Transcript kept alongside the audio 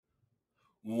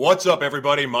What's up,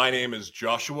 everybody? My name is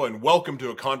Joshua, and welcome to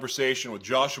a conversation with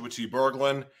Joshua T.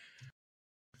 Berglund.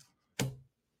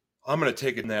 I'm going to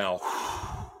take it now.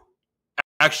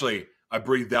 Actually, I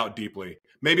breathed out deeply.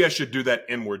 Maybe I should do that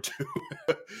inward, too.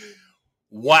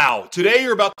 Wow. Today,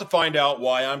 you're about to find out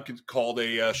why I'm called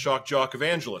a shock jock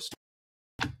evangelist.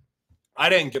 I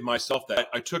didn't give myself that.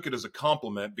 I took it as a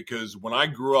compliment because when I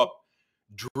grew up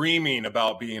dreaming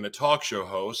about being a talk show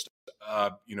host,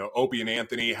 Opie and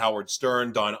Anthony, Howard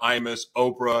Stern, Don Imus,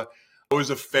 Oprah, I was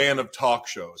a fan of talk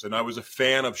shows and I was a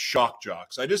fan of shock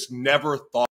jocks. I just never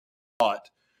thought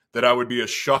that I would be a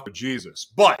shock of Jesus.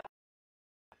 But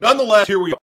nonetheless, here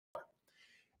we are.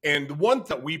 And the one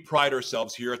that we pride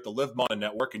ourselves here at the Live Mana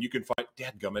Network, and you can find,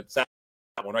 dadgummit, it's that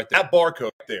one right there, that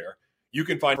barcode there. You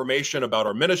can find information about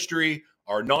our ministry,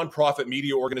 our nonprofit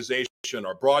media organization,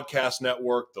 our broadcast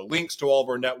network, the links to all of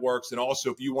our networks, and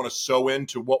also if you want to sew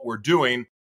into what we're doing,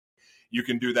 you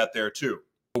can do that there too.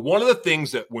 But one of the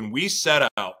things that when we set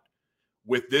out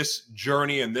with this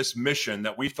journey and this mission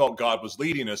that we felt God was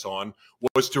leading us on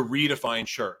was to redefine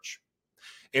church.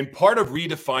 And part of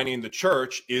redefining the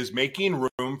church is making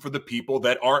room for the people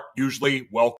that aren't usually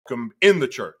welcome in the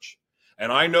church.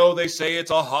 And I know they say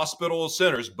it's a hospital of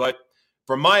sinners, but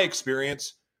from my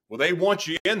experience, well, they want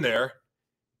you in there.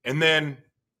 And then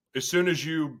as soon as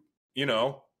you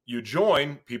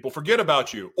join, people forget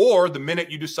about you. Or the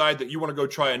minute you decide that you want to go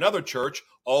try another church,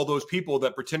 all those people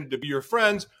that pretended to be your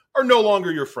friends are no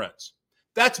longer your friends.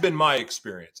 That's been my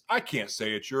experience. I can't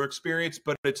say it's your experience,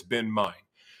 but it's been mine.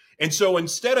 And so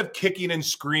instead of kicking and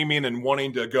screaming and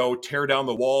wanting to go tear down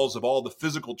the walls of all the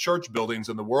physical church buildings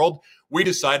in the world, we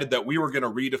decided that we were going to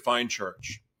redefine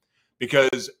church.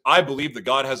 Because I believe that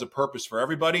God has a purpose for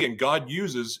everybody and God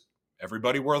uses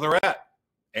everybody where they're at.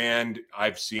 And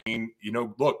I've seen,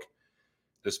 look,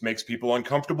 this makes people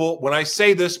uncomfortable when I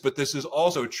say this, but this is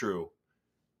also true.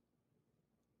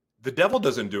 The devil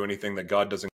doesn't do anything that God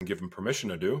doesn't give him permission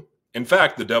to do. In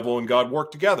fact, the devil and God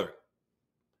work together.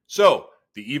 So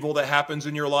the evil that happens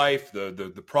in your life,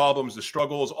 the problems, the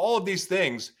struggles, all of these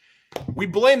things, we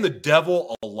blame the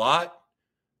devil a lot.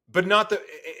 But not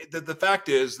the fact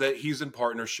is that he's in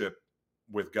partnership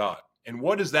with God. And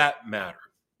what does that matter?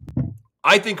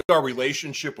 I think our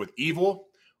relationship with evil,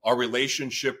 our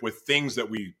relationship with things that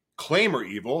we claim are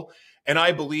evil, and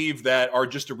I believe that our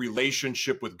just a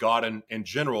relationship with God in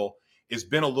general has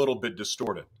been a little bit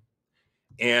distorted.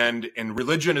 And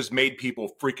religion has made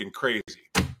people freaking crazy.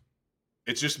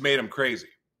 It's just made them crazy.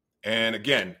 And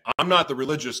again, I'm not the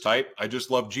religious type. I just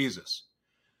love Jesus.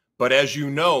 But as you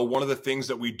know, one of the things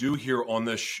that we do here on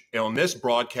this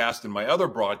broadcast and my other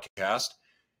broadcast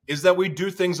is that we do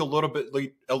things a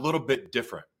little bit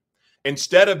different.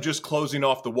 Instead of just closing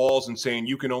off the walls and saying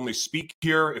you can only speak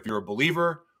here if you're a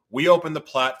believer, we open the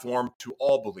platform to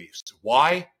all beliefs.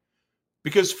 Why?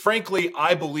 Because frankly,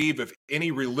 I believe if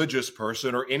any religious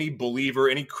person or any believer,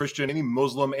 any Christian, any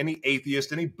Muslim, any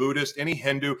atheist, any Buddhist, any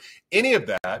Hindu, any of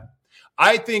that,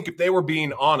 I think if they were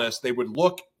being honest, they would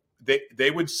look they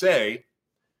would say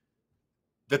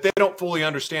that they don't fully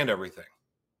understand everything.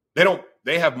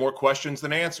 They have more questions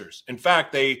than answers. In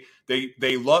fact, they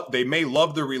may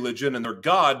love their religion and their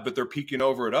God, but they're peeking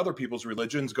over at other people's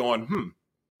religions going,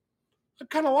 I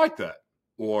kind of like that.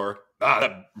 Or,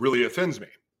 that really offends me.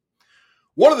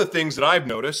 One of the things that I've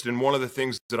noticed and one of the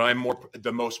things that I'm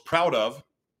the most proud of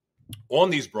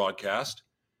on these broadcasts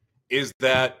is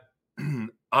that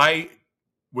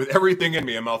with everything in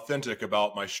me, I'm authentic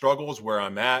about my struggles, where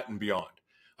I'm at, and beyond.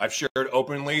 I've shared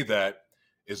openly that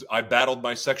I battled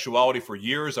my sexuality for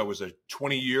years. I was a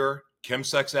 20-year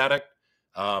chemsex addict.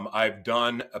 I've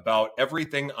done about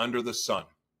everything under the sun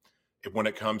when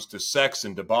it comes to sex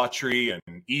and debauchery and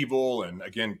evil and,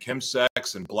 again,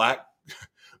 chemsex and black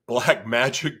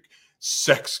magic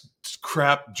sex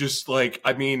crap.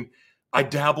 I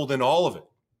dabbled in all of it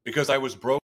because I was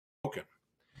broken.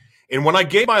 And when I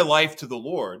gave my life to the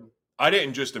Lord, I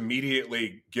didn't just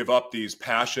immediately give up these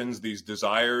passions, these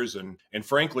desires, and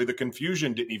frankly, the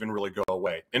confusion didn't even really go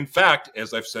away. In fact,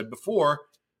 as I've said before,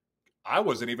 I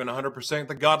wasn't even 100%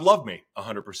 that God loved me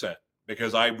 100%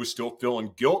 because I was still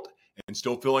feeling guilt and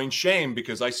still feeling shame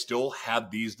because I still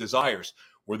had these desires.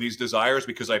 Were these desires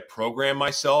because I programmed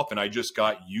myself and I just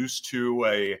got used to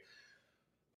a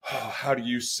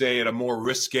more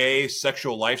risque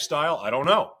sexual lifestyle? I don't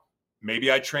know.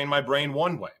 Maybe I trained my brain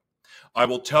one way. I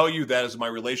will tell you that as my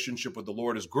relationship with the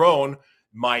Lord has grown,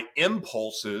 my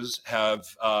impulses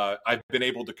I've been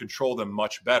able to control them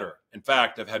much better. In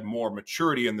fact, I've had more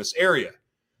maturity in this area.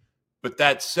 But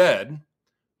that said,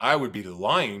 I would be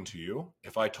lying to you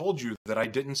if I told you that I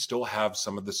didn't still have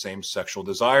some of the same sexual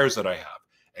desires that I have.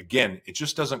 Again, it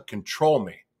just doesn't control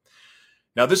me.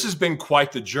 Now, this has been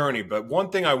quite the journey, but one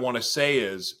thing I want to say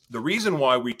is the reason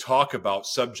why we talk about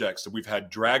subjects that we've had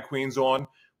drag queens on,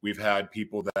 we've had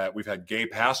gay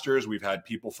pastors, we've had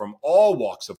people from all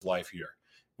walks of life here.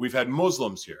 We've had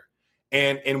Muslims here,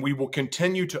 and we will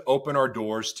continue to open our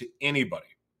doors to anybody.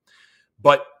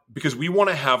 But because we want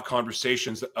to have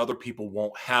conversations that other people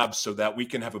won't have so that we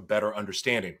can have a better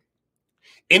understanding.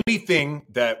 Anything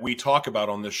that we talk about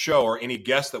on this show or any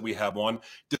guest that we have on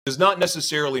does not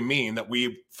necessarily mean that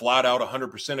we flat out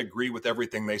 100% agree with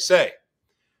everything they say.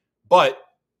 But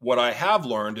what I have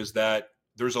learned is that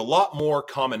there's a lot more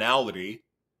commonality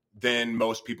than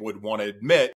most people would want to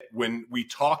admit when we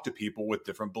talk to people with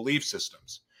different belief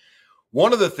systems.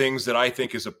 One of the things that I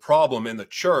think is a problem in the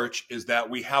church is that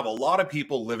we have a lot of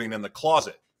people living in the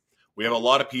closet. We have a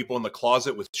lot of people in the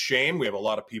closet with shame. We have a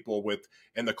lot of people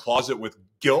in the closet with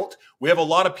guilt. We have a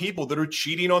lot of people that are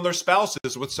cheating on their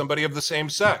spouses with somebody of the same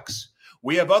sex.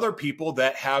 We have other people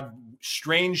that have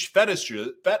strange fetishes.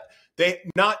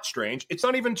 Not strange. It's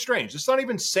not even strange. Let's not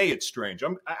even say it's strange.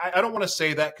 I don't want to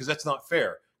say that because that's not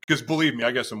fair. Because believe me,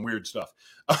 I got some weird stuff.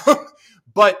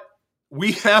 But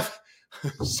we have...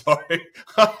 Sorry.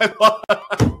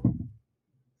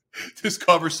 This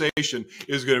conversation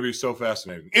is going to be so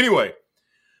fascinating. Anyway,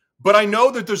 but I know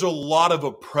that there's a lot of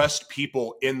oppressed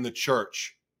people in the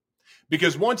church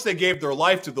because once they gave their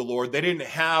life to the Lord, they didn't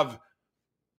have,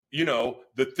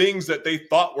 the things that they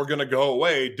thought were going to go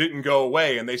away didn't go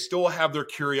away, and they still have their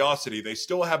curiosity. They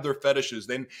still have their fetishes.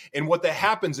 And what that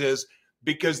happens is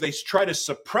because they try to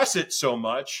suppress it so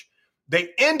much, they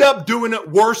end up doing it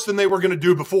worse than they were going to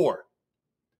do before.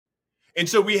 And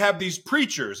so we have these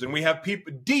preachers and we have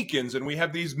deacons and we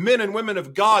have these men and women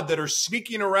of God that are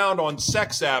sneaking around on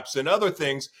sex apps and other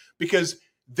things because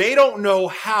they don't know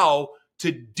how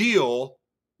to deal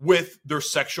with their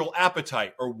sexual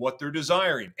appetite or what they're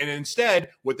desiring. And instead,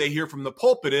 what they hear from the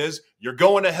pulpit is, you're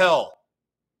going to hell.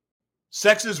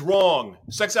 Sex is wrong.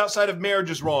 Sex outside of marriage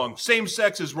is wrong. Same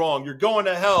sex is wrong. You're going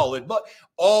to hell. And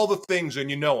all the things, and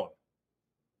you know them.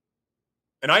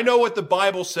 And I know what the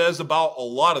Bible says about a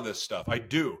lot of this stuff. I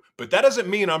do. But that doesn't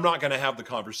mean I'm not going to have the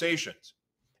conversations,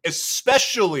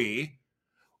 especially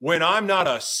when I'm not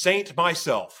a saint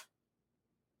myself.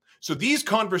 So these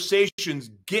conversations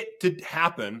get to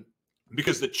happen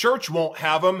because the church won't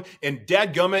have them. And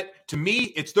dadgummit, to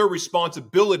me, it's their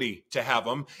responsibility to have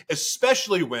them,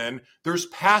 especially when there's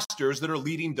pastors that are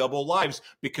leading double lives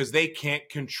because they can't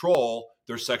control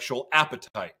their sexual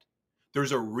appetite.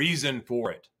 There's a reason for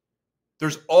it.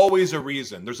 There's always a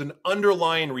reason. There's an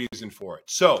underlying reason for it.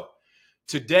 So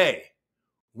today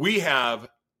we have,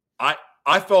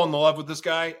 I fell in love with this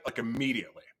guy like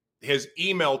immediately. His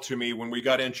email to me when we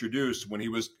got introduced, when he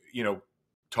was,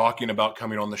 talking about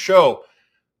coming on the show,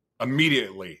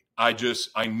 immediately, I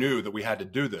knew that we had to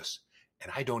do this.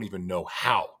 And I don't even know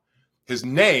how. His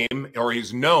name, or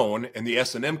he's known in the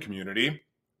S&M community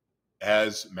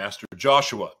as Master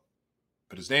Joshua,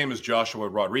 but his name is Joshua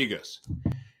Rodriguez.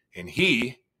 And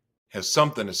he has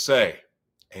something to say.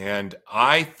 And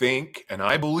I think, and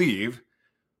I believe,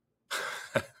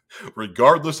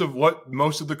 regardless of what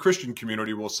most of the Christian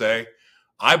community will say,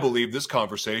 I believe this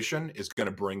conversation is going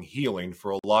to bring healing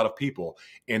for a lot of people.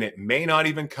 And it may not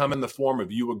even come in the form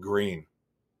of you agreeing.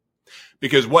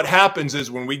 Because what happens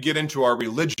is when we get into our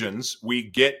religions, we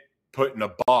get put in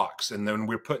a box. And then when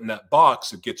we're put in that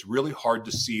box, it gets really hard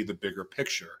to see the bigger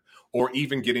picture or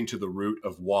even getting to the root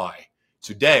of why.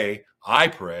 Today, I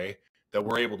pray that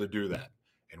we're able to do that.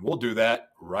 And we'll do that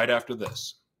right after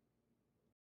this.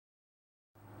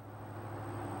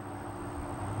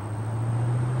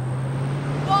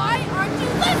 Why aren't you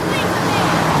listening to me?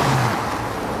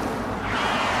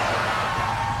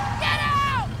 Get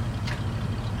out!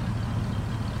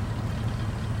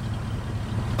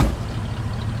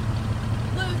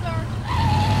 Loser!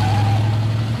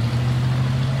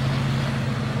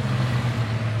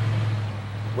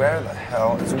 Where the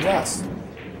hell is Wes?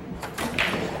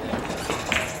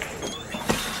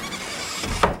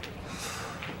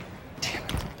 Damn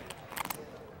it.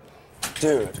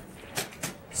 Dude,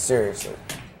 seriously.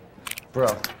 Bro,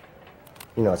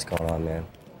 you know what's going on, man.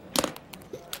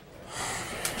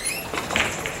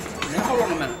 Now, hold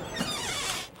on a minute.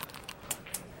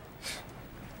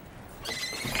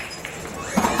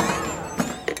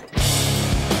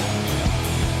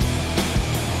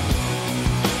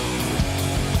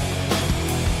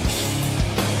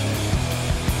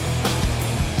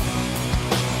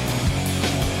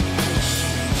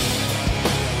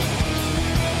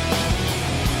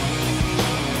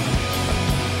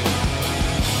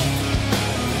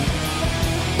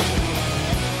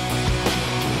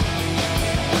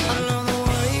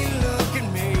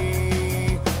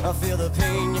 feel the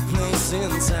pain you place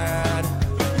inside.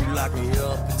 You lock me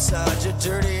up inside your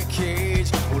dirty cage.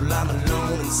 Well, I'm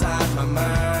alone inside my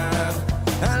mind.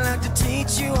 I like to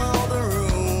teach you all the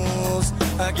rules.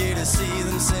 I get to see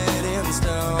them set in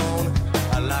stone.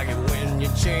 I like it when you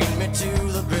chain me to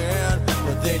the bed,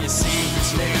 but then your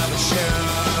secrets never show.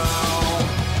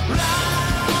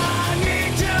 I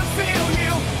need to feel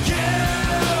you, you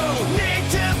need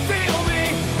to feel me.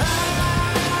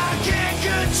 I can't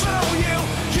control you,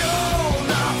 you're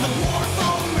not the one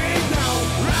for me, no.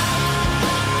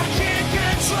 I can't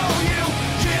control you,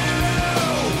 you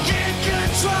can't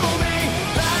control me.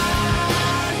 I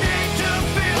need to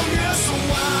feel you, so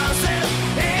why is it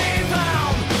even?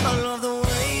 I love the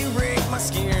way you rake my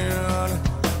skin.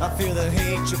 I feel the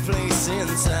hate you place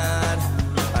inside.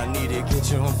 I need to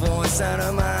get your voice out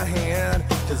of my head,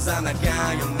 'cause I'm that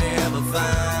guy you'll never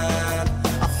find.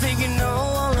 I think you know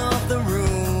all of the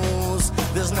rules.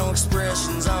 There's no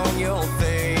expressions on your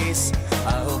face.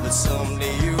 I hope that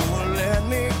someday you will let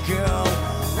me go.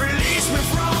 Release me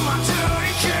from my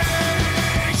dirty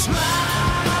cage.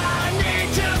 I need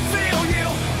to feel you,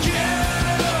 you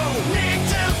need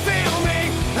to feel me.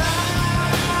 I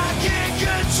can't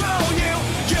control you,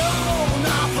 you're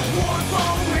not the one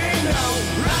for me, no.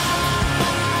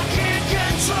 I can't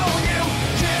control you,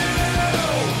 you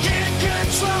can't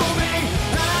control me.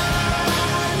 I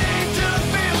need to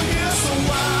feel you, so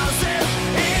why is it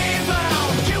even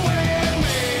you and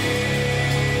me?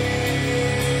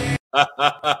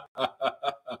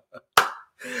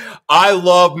 I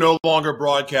love no longer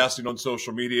broadcasting on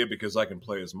social media because I can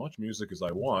play as much music as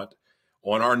I want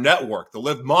on our network, the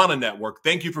Live Mana Network.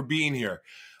 Thank you for being here.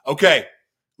 Okay,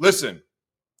 listen,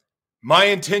 my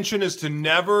intention is to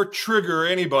never trigger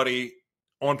anybody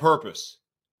on purpose.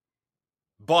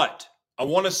 But I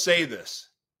want to say this.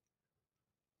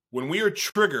 When we are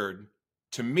triggered,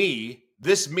 to me,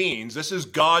 this means this is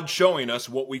God showing us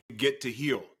what we get to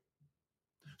heal.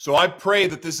 So I pray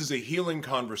that this is a healing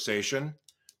conversation.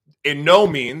 In no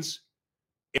means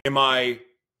am I,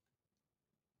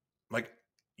 like,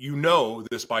 you know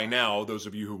this by now, those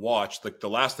of you who watch, like, the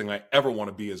last thing I ever want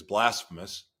to be is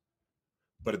blasphemous.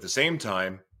 But at the same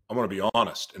time, I want to be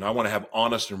honest, and I want to have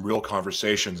honest and real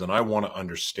conversations, and I want to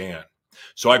understand.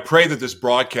 So I pray that this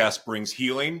broadcast brings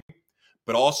healing,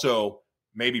 but also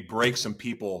maybe break some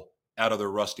people out of their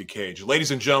rusty cage.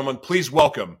 Ladies and gentlemen, please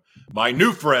welcome my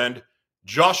new friend,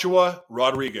 Joshua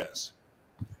Rodriguez.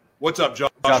 What's up,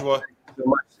 Joshua?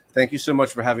 Thank you so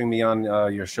much for having me on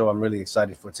your show. I'm really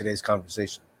excited for today's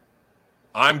conversation.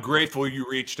 I'm grateful you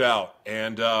reached out,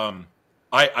 and I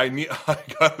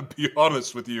gotta be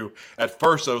honest with you. At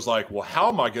first, I was like, "Well, how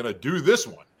am I gonna do this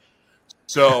one?"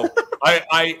 So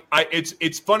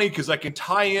it's funny because I can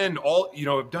tie in all.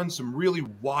 I've done some really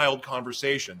wild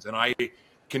conversations, and I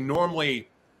can normally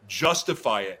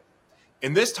justify it.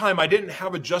 And this time, I didn't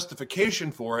have a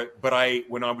justification for it, but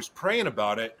when I was praying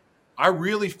about it, I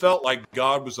really felt like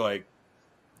God was like,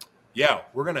 "Yeah,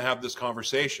 we're gonna have this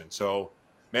conversation." So,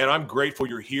 man, I'm grateful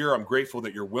you're here. I'm grateful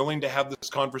that you're willing to have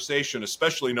this conversation,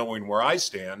 especially knowing where I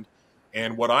stand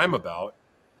and what I'm about.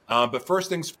 But first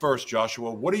things first,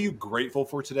 Joshua, what are you grateful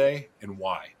for today and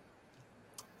why?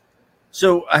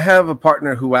 So I have a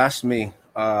partner who asked me,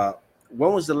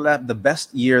 when was the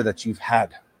best year that you've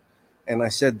had? And I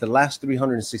said the last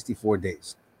 364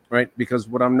 days, right? Because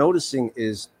what I'm noticing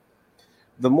is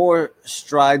the more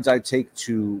strides I take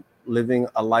to living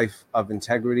a life of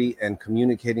integrity and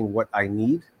communicating what I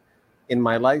need in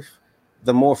my life,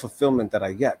 the more fulfillment that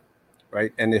I get,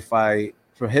 right? And if I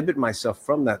prohibit myself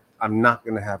from that, I'm not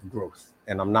going to have growth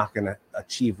and I'm not going to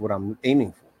achieve what I'm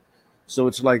aiming for. So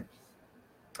it's like,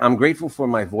 I'm grateful for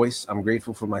my voice. I'm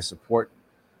grateful for my support.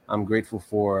 I'm grateful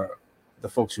for the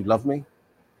folks who love me.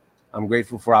 I'm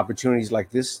grateful for opportunities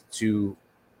like this to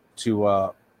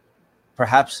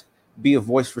perhaps be a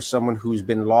voice for someone who's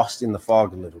been lost in the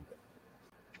fog a little bit.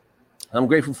 I'm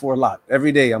grateful for a lot.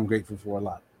 Every day I'm grateful for a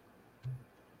lot.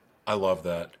 I love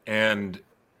that. And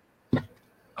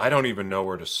I don't even know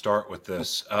where to start with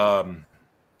this.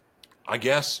 I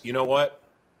guess, you know what?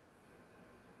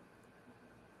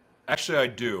 Actually, I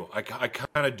do. I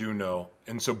kind of do know.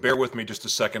 And so bear with me just a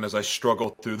second as I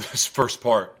struggle through this first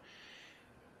part.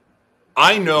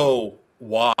 I know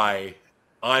why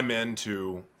I'm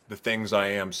into the things I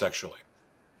am sexually.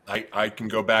 I can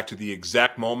go back to the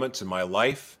exact moments in my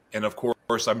life. And of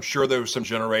course, I'm sure there was some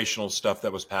generational stuff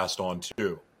that was passed on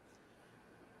too.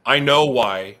 I know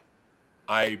why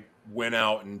I went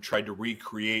out and tried to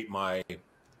recreate my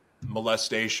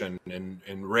molestation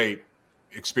and rape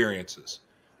experiences.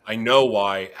 I know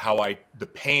why, the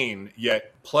pain,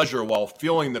 yet pleasure while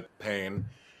feeling the pain,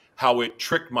 how it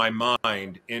tricked my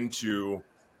mind into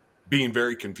being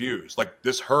very confused. Like,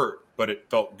 this hurt, but it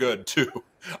felt good too.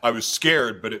 I was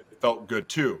scared, but it felt good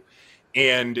too.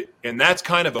 And that's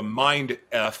kind of a mind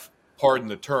F, pardon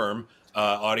the term,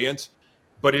 audience.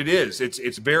 But it is.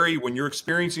 It's very, when you're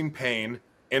experiencing pain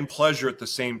and pleasure at the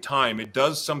same time, it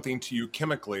does something to you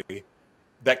chemically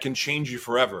that can change you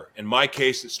forever. In my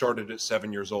case, it started at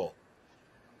 7 years old.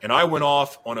 And I went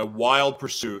off on a wild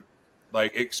pursuit,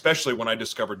 like, especially when I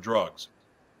discovered drugs.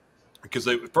 Because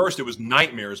at first it was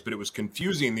nightmares, but it was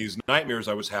confusing, these nightmares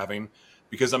I was having,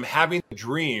 because I'm having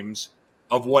dreams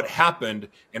of what happened.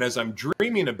 And as I'm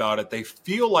dreaming about it, they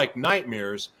feel like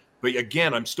nightmares, but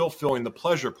again, I'm still feeling the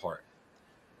pleasure part.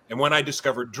 And when I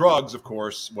discovered drugs, of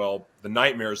course, well, the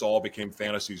nightmares all became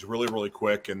fantasies really, really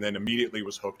quick, and then immediately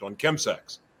was hooked on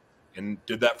chemsex and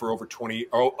did that for over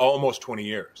almost 20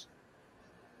 years.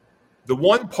 The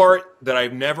one part that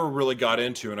I've never really got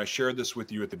into, and I shared this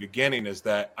with you at the beginning, is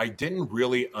that I didn't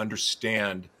really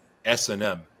understand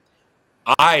S&M.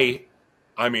 I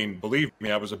mean, believe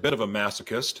me, I was a bit of a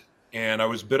masochist and I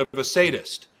was a bit of a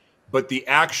sadist, but the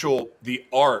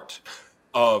art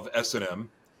of S&M,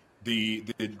 the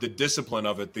discipline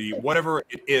of it, the whatever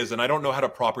it is, and I don't know how to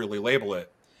properly label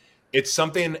it. It's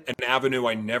something, an avenue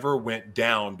I never went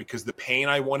down, because the pain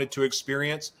I wanted to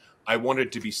experience, I wanted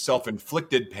it to be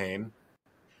self-inflicted pain,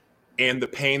 and the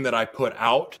pain that I put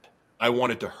out, I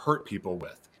wanted to hurt people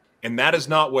with. And that is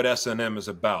not what S&M is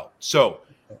about. So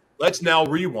let's now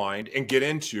rewind and get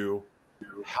into,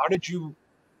 how did you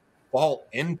fall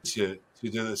into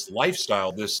this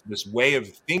lifestyle, this way of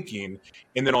thinking,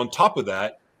 and then on top of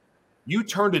that, you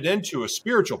turned it into a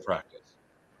spiritual practice.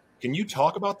 Can you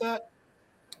talk about that?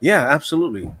 Yeah,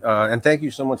 absolutely. And thank you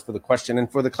so much for the question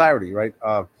and for the clarity, right?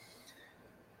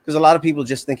 Because a lot of people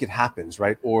just think it happens,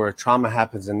 right? Or trauma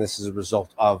happens and this is a result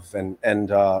of. And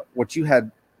what you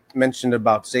had mentioned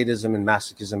about sadism and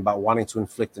masochism, about wanting to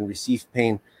inflict and receive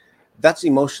pain, that's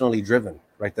emotionally driven,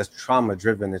 right? That's trauma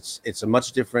driven. It's a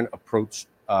much different approach.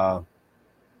 And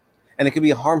it can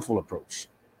be a harmful approach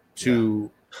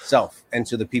to self and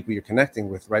to the people you're connecting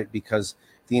with, right? Because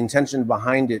the intention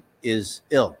behind it is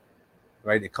ill,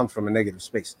 right? It comes from a negative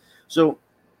space. So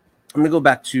I'm going to go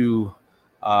back to,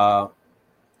 I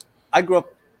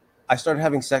started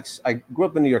having sex. I grew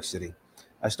up in New York City.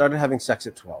 I started having sex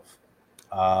at 12.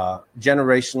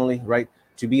 Generationally, right?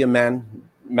 To be a man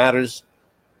matters,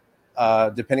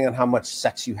 depending on how much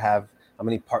sex you have, how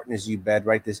many partners you bed,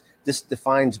 right? This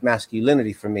defines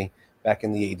masculinity for me back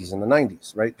in the 80s and the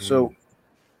 90s, right? So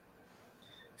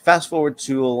fast forward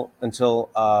to until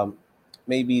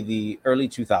maybe the early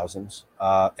 2000s,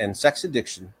 and sex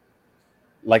addiction,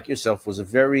 like yourself, was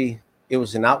it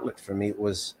was an outlet for me. It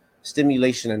was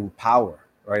stimulation and power,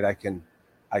 right? I can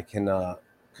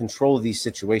control these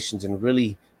situations and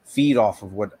really feed off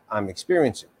of what I'm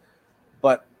experiencing.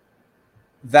 But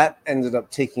that ended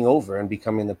up taking over and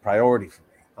becoming the priority for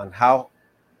me, on how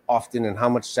often and how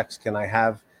much sex can I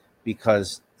have,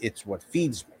 because it's what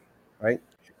feeds me, right?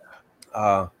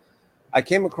 I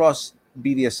came across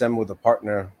BDSM with a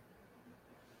partner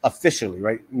officially,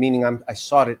 right? Meaning I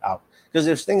sought it out, because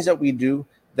there's things that we do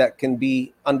that can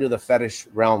be under the fetish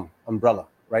realm umbrella,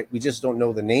 right? We just don't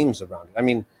know the names around it. I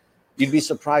mean, you'd be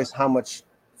surprised how much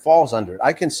falls under it.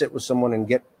 I can sit with someone and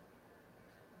get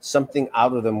something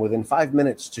out of them within 5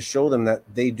 minutes to show them that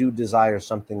they do desire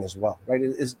something as well, right?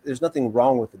 There's nothing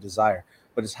wrong with the desire,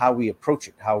 but it's how we approach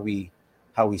it, how we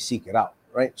seek it out,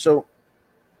 right? So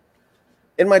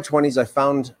in my 20s, I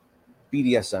found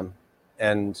BDSM,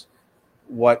 and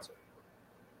what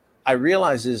I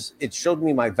realized is it showed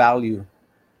me my value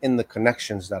in the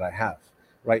connections that I have,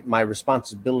 right? My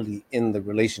responsibility in the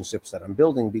relationships that I'm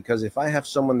building, because if I have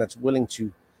someone that's willing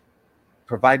to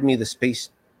provide me the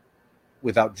space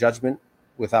without judgment,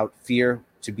 without fear,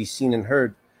 to be seen and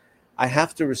heard, I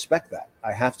have to respect that.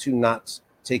 I have to not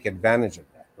take advantage of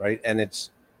that, right? And it's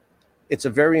a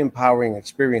very empowering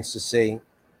experience to say,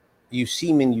 you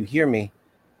see me and you hear me,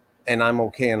 and I'm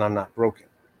okay and I'm not broken,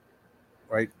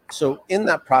 right? So in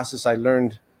that process, I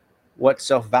learned what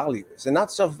self-value is, and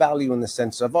not self-value in the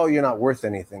sense of, oh, you're not worth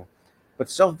anything,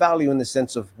 but self-value in the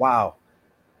sense of, wow,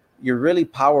 you're really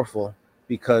powerful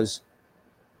because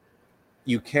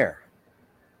you care,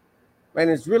 right?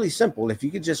 And it's really simple. If you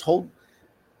could just hold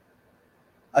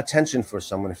attention for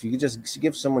someone, if you could just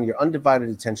give someone your undivided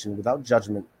attention without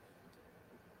judgment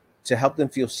to help them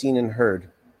feel seen and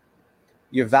heard,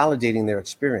 you're validating their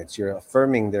experience. You're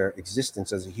affirming their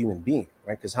existence as a human being,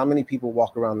 right? Because how many people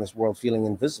walk around this world feeling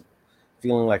invisible,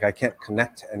 feeling like I can't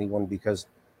connect to anyone because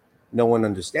no one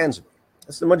understands me?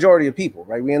 That's the majority of people,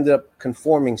 right? We ended up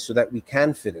conforming so that we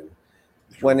can fit in,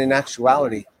 when in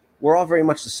actuality, we're all very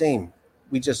much the same.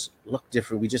 We just look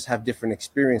different. We just have different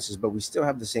experiences, but we still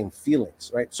have the same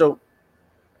feelings, right? So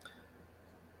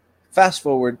fast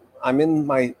forward, I'm in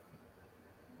my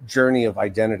journey of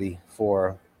identity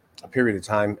for a period of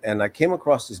time, and I came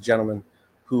across this gentleman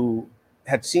who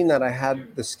had seen that I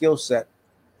had the skill set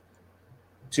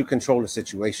to control the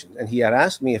situation, and he had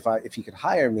asked me if he could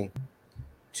hire me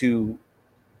to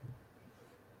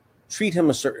treat him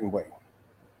a certain way.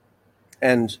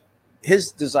 And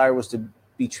his desire was to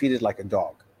be treated like a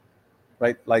dog,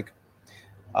 right? Like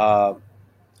a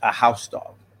house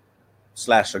dog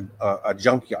slash a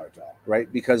junkyard dog,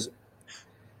 right? Because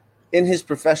in his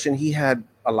profession, he had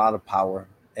a lot of power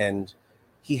and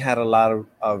he had a lot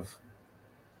of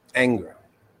anger.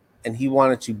 And he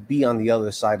wanted to be on the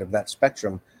other side of that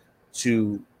spectrum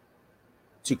to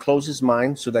close his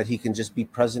mind so that he can just be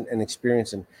present and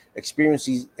experience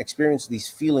these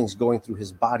feelings going through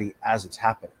his body as it's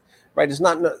happening, right? It's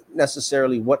not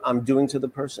necessarily what I'm doing to the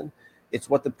person. It's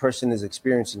what the person is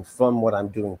experiencing from what I'm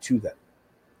doing to them,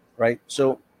 right?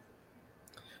 So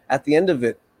at the end of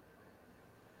it,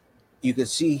 you could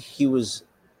see he was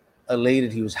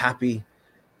elated. He was happy.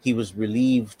 He was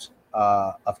relieved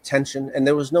of tension, and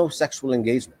there was no sexual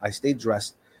engagement. I stayed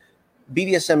dressed.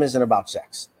 BDSM isn't about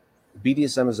sex.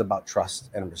 BDSM is about trust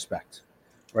and respect,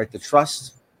 right? The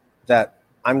trust that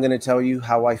I'm going to tell you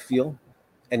how I feel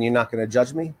and you're not going to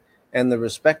judge me, and the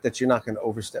respect that you're not going to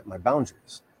overstep my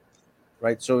boundaries,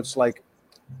 right? So it's like,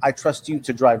 I trust you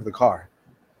to drive the car.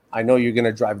 I know you're going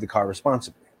to drive the car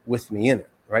responsibly with me in it,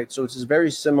 right? So it's a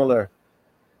very similar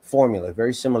formula,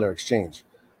 very similar exchange.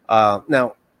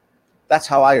 Now, that's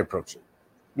how I approach it.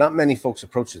 Not many folks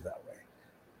approach it that way.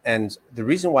 And the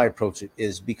reason why I approach it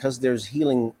is because there's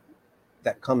healing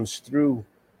that comes through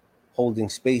holding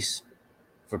space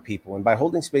for people. And by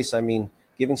holding space, I mean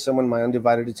giving someone my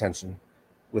undivided attention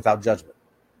without judgment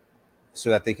so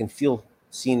that they can feel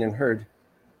seen and heard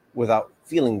without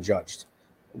feeling judged.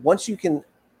 Once you can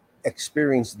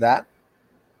experience that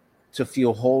to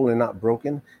feel whole and not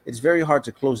broken, it's very hard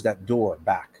to close that door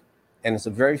back. And it's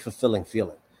a very fulfilling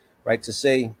feeling, right? To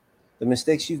say the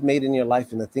mistakes you've made in your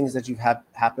life and the things that you've had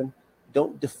happen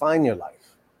don't define your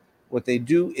life. What they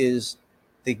do is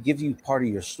they give you part of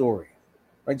your story,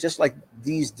 right? Just like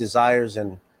these desires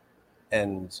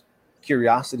and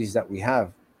curiosities that we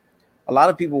have. A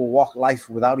lot of people will walk life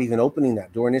without even opening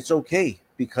that door, and it's okay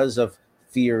because of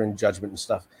fear and judgment and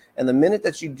stuff. And the minute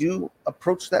that you do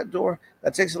approach that door,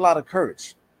 that takes a lot of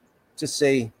courage to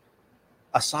say,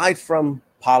 aside from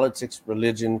politics,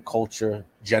 religion, culture,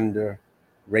 gender,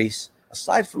 race,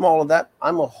 aside from all of that,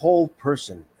 I'm a whole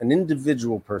person, an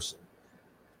individual person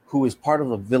who is part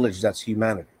of a village that's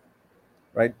humanity,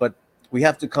 right? But we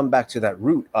have to come back to that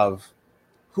root of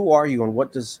who are you and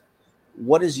what is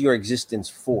your existence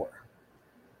for?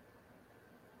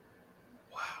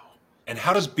 Wow. And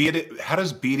how does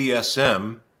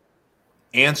BDSM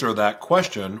answer that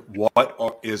question?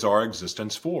 What is our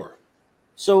existence for?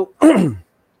 So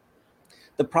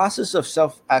the process of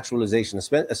self-actualization,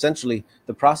 essentially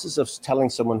the process of telling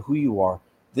someone who you are,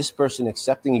 this person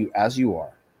accepting you as you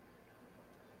are,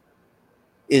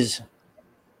 is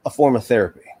a form of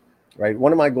therapy, right?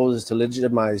 One of my goals is to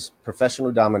legitimize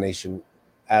professional domination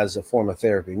as a form of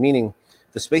therapy, meaning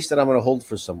the space that I'm going to hold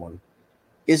for someone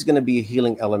is going to be a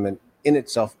healing element in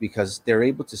itself because they're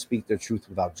able to speak their truth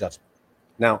without judgment.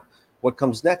 Now, what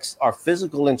comes next are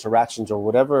physical interactions or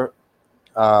whatever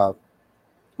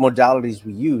modalities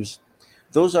we use.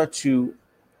 Those are to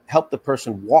help the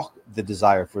person walk the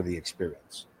desire for the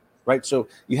experience, right? So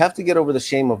you have to get over the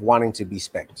shame of wanting to be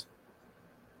spanked,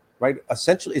 right?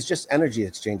 Essentially, it's just energy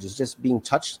exchange. It's just being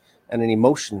touched and an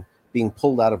emotion being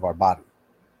pulled out of our body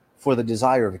for the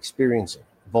desire of experiencing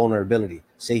vulnerability,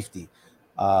 safety,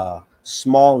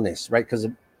 smallness, right? Because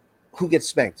who gets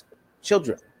spanked?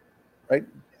 Children, right?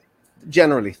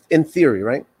 Generally, in theory,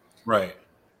 right? Right.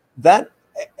 That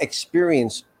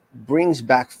experience brings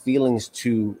back feelings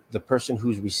to the person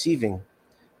who's receiving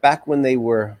back when they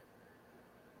were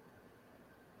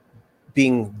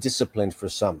being disciplined for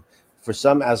some. For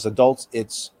some as adults,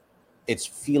 it's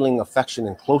feeling affection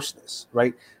and closeness,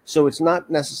 right? So it's not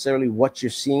necessarily what you're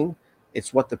seeing,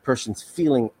 it's what the person's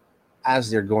feeling as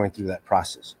they're going through that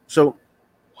process. So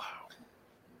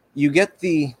you get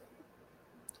the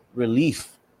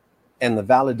relief and the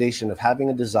validation of having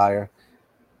a desire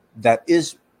that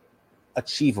is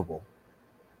achievable.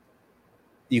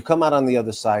 You come out on the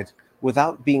other side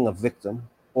without being a victim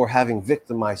or having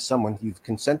victimized someone. You've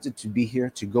consented to be here,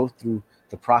 to go through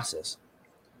the process.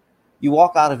 You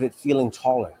walk out of it feeling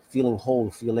taller, feeling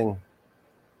whole, feeling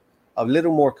a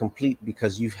little more complete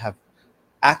because you have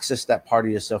access that part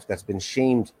of yourself that's been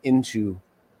shamed into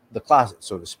the closet,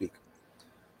 so to speak.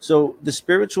 So the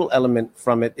spiritual element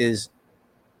from it is,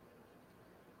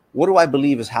 what do I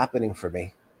believe is happening for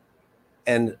me?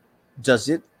 And does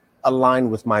it align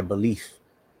with my belief?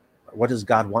 What does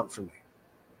God want from me?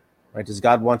 Right? Does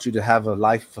God want you to have a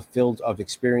life fulfilled of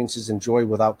experiences and joy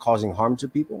without causing harm to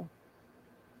people?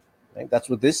 Right? That's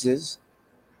what this is.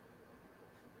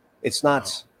 It's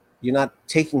not, you're not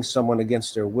taking someone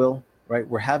against their will, right?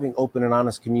 We're having open and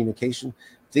honest communication,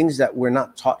 things that we're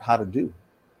not taught how to do,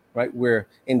 right? We're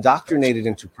indoctrinated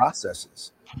into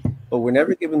processes, but we're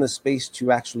never given the space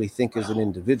to actually think as an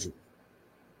individual.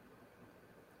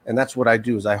 And that's what I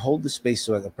do, is I hold the space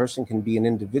so that a person can be an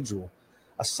individual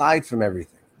aside from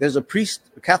everything. There's a priest,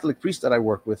 a Catholic priest that I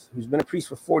work with, who's been a priest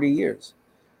for 40 years.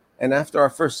 And after our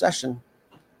first session,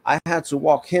 I had to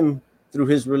walk him through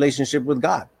his relationship with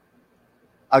God.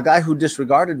 A guy who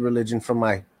disregarded religion from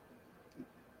my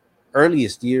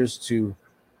earliest years to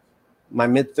my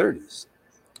mid-30s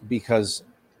because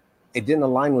it didn't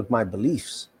align with my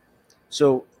beliefs.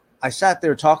 So I sat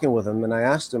there talking with him and I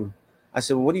asked him, I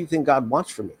said, well, what do you think God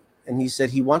wants from me? And he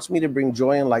said, he wants me to bring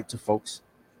joy and light to folks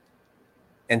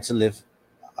and to live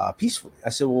peacefully. I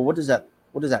said, well, what does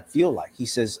that feel like? He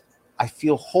says, I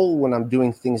feel whole when I'm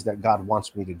doing things that God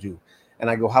wants me to do. And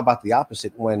I go, how about the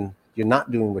opposite, when you're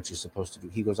not doing what you're supposed to do?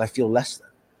 He goes, I feel less than.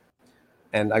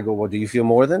 And I go, well, do you feel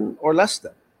more than or less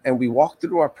than? And we walk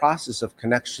through our process of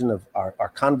connection, of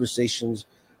our conversations,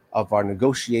 of our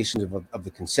negotiations, of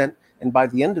the consent. And by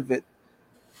the end of it,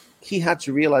 he had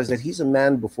to realize that he's a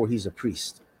man before he's a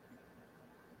priest,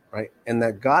 right? And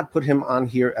that God put him on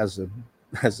here as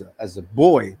a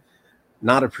boy,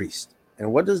 not a priest.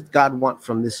 And what does God want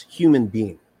from this human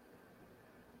being?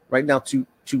 Right now, to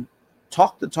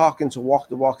talk the talk and to walk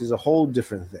the walk is a whole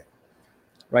different thing,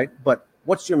 right? But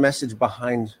what's your message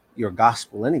behind your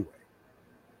gospel anyway?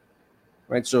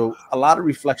 Right? So a lot of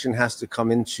reflection has to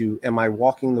come into, am I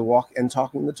walking the walk and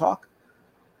talking the talk?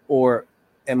 Or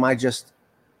am I just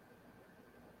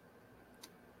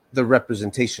the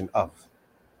representation of?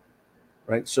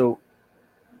 Right? So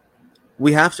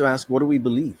we have to ask, what do we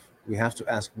believe? We have to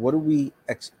ask, what do we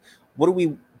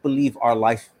believe our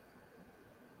life,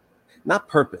 not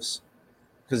purpose,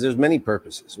 because there's many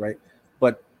purposes, right?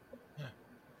 But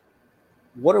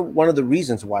what are one of the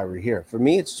reasons why we're here? For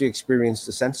me, it's to experience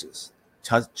the senses: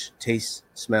 touch, taste,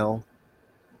 smell,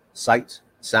 sight,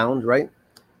 sound, right?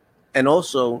 And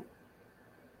also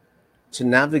to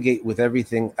navigate with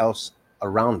everything else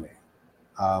around me.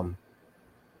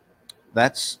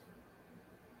 That's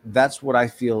what I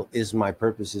feel is my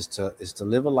purpose, is to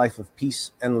live a life of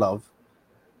peace and love,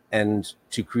 and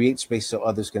to create space so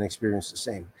others can experience the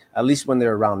same, at least when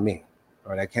they're around me,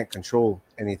 right? I can't control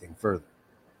anything further.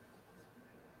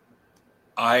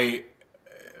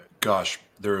 Gosh,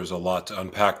 there is a lot to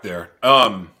unpack there.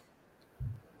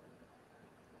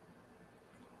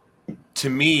 To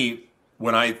me,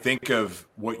 when I think of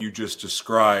what you just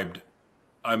described,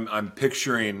 I'm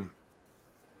picturing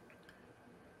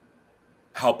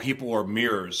how people are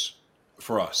mirrors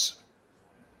for us.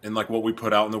 And like what we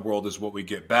put out in the world is what we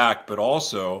get back. But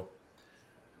also,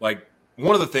 like,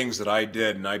 one of the things that I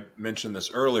did, and I mentioned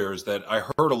this earlier, is that I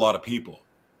hurt a lot of people.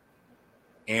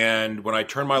 And when I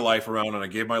turned my life around and I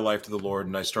gave my life to the Lord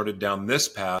and I started down this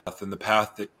path, and the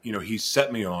path that, he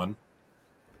set me on,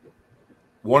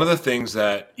 one of the things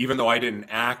that, even though I didn't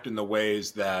act in the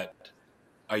ways that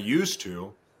I used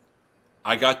to,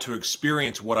 I got to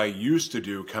experience what I used to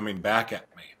do coming back at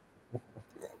me.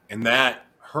 And that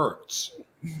hurts.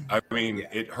 I mean,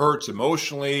 It hurts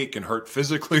emotionally, it can hurt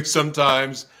physically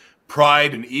sometimes.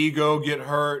 Pride and ego get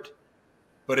hurt.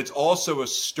 But it's also a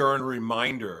stern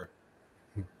reminder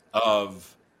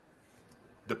of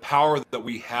the power that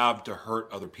we have to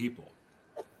hurt other people.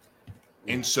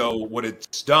 And so what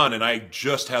it's done, and I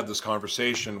just had this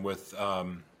conversation with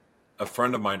a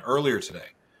friend of mine earlier today,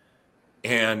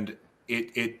 and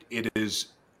it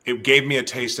gave me a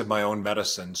taste of my own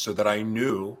medicine, so that I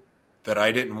knew that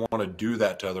I didn't want to do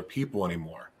that to other people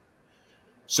anymore.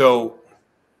 So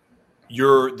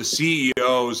the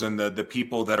CEOs and the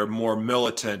people that are more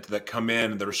militant, that come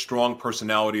in and that are strong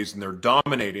personalities and they're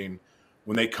dominating,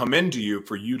 when they come into you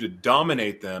for you to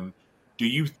dominate them, do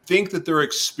you think that they're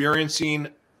experiencing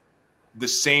the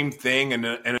same thing in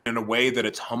a way that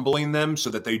it's humbling them so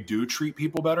that they do treat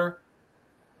people better?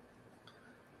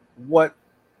 What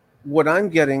I'm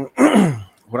getting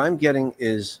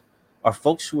are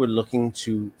folks who are looking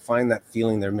to find that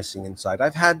feeling they're missing inside.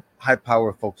 I've had high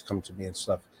power folks come to me and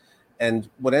stuff. And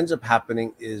what ends up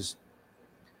happening is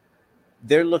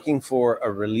they're looking for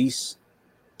a release,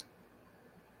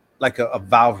 like a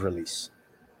valve release,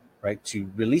 right? To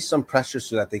release some pressure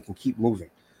so that they can keep moving.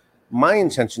 My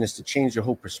intention is to change your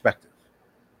whole perspective,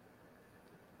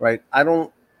 right?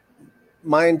 I'm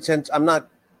not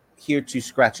here to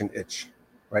scratch an itch,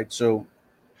 right? So,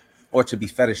 or to be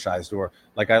fetishized, or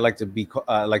like I like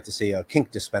to say, a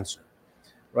kink dispenser,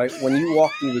 right? When you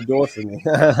walk through the door for me,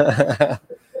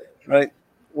 right?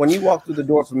 When you walk through the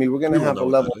door for me, we're going to have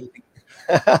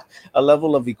a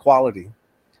level of equality,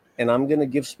 and I'm going to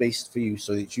give space for you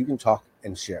so that you can talk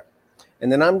and share. And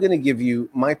then I'm going to give you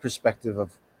my perspective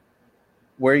of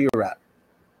where you're at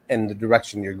and the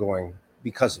direction you're going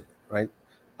because of it, right?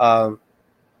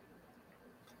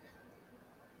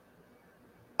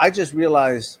 I just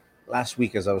realized last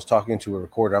week as I was talking to a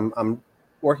recorder, I'm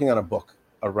working on a book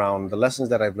around the lessons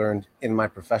that I've learned in my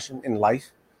profession, in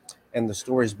life, and the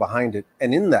stories behind it.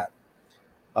 And in that,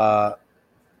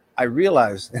 I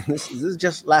realized, and this is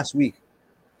just last week,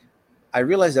 I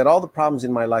realized that all the problems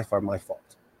in my life are my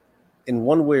fault. In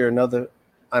one way or another,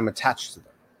 I'm attached to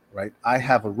them, right? I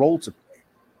have a role to play,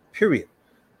 period.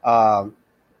 I've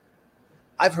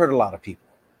hurt a lot of people,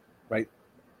 right?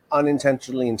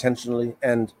 Unintentionally, intentionally,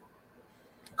 and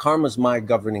karma's my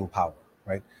governing power,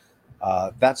 right?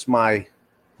 That's my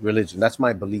religion. That's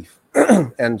my belief.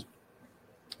 And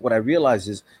what I realize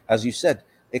is, as you said,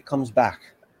 it comes back,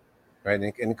 right?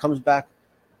 And it comes back.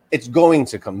 It's going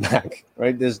to come back,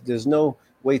 right? There's no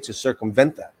way to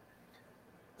circumvent that.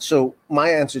 So my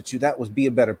answer to that was be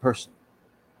a better person,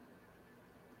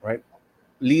 right?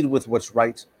 Lead with what's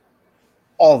right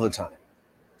all the time,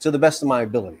 to the best of my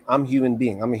ability. I'm a human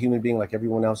being. I'm a human being like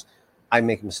everyone else. I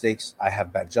make mistakes. I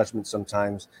have bad judgment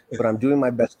sometimes, but I'm doing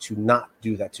my best to not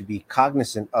do that, to be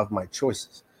cognizant of my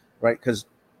choices, right? Because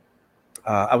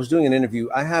I was doing an interview.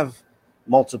 I have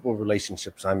multiple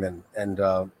relationships I'm in,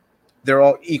 and they're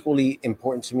all equally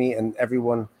important to me, and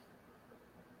everyone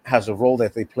has a role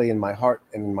that they play in my heart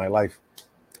and in my life.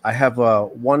 I have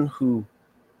one who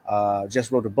just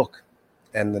wrote a book,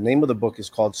 and the name of the book is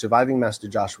called Surviving Master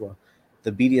Joshua,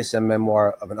 the BDSM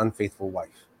Memoir of an Unfaithful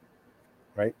Wife,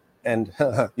 right? And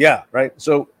yeah, right.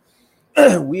 So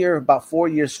we are about 4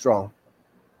 years strong,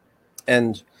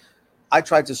 and I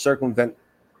tried to circumvent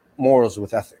morals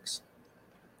with ethics,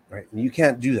 right? And you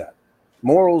can't do that.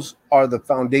 Morals are the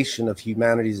foundation of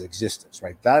humanity's existence,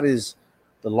 right? That is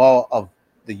the law of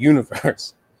the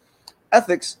universe.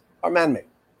 Ethics are man-made,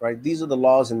 right? These are the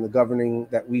laws and the governing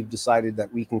that we've decided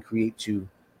that we can create to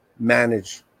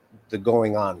manage the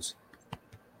going-ons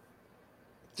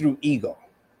through ego,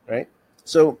 right?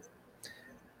 So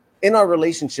in our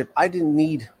relationship, I didn't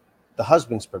need the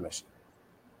husband's permission.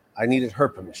 I needed her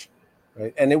permission,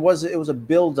 right? And it was a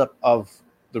buildup of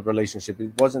the relationship.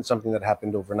 It wasn't something that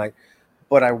happened overnight,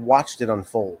 but I watched it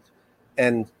unfold.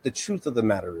 And the truth of the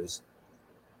matter is,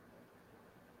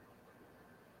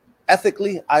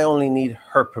 ethically, I only need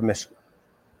her permission.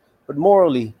 But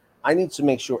morally, I need to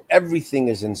make sure everything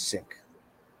is in sync.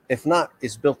 If not,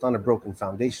 it's built on a broken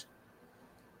foundation,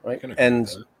 right? And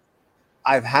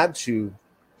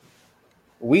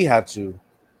we had to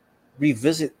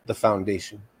revisit the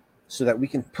foundation so that we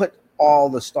can put all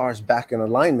the stars back in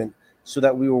alignment so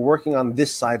that we were working on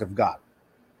this side of God,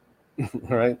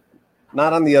 right?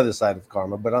 Not on the other side of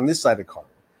karma, but on this side of karma.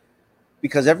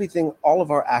 Because everything, all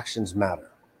of our actions matter.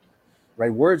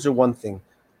 Right? Words are one thing,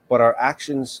 but our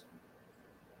actions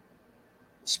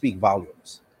speak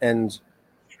volumes. And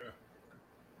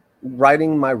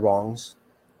righting my wrongs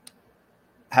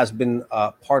has been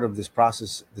a part of this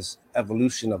process, this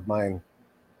evolution of mine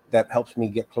that helps me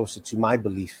get closer to my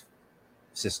belief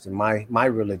system, my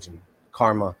religion,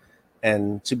 karma,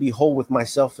 and to be whole with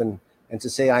myself and to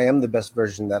say I am the best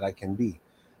version that I can be.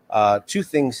 Two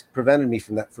things prevented me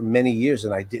from that for many years,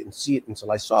 and I didn't see it until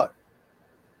I saw it.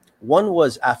 One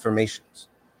was affirmations.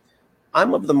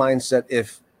 I'm of the mindset,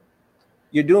 if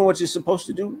you're doing what you're supposed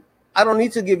to do, I don't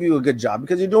need to give you a good job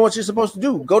because you're doing what you're supposed to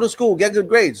do. Go to school, get good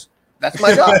grades. That's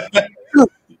my job.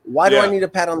 Why do I need a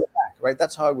pat on the back, right?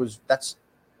 That's how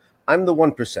I'm the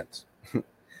 1%.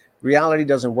 Reality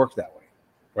doesn't work that way,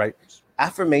 right?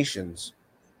 Affirmations,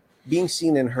 being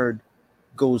seen and heard,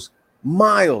 goes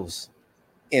miles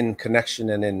in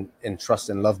connection and in trust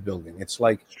and love building. It's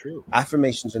like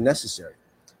affirmations are necessary.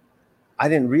 I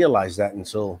didn't realize that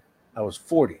until I was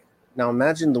 40. Now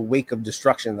imagine the wake of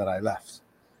destruction that I left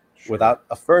without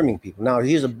affirming people. Now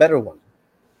here's a better one.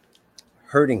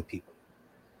 Hurting people.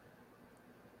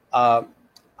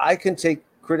 I can take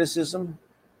criticism.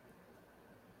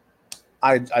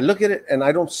 I look at it and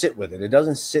I don't sit with it. It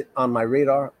doesn't sit on my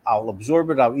radar. I'll absorb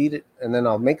it. I'll eat it. And then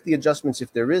I'll make the adjustments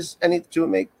if there is any to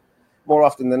make. More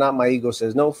often than not, my ego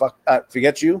says, no,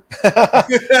 forget you.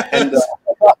 And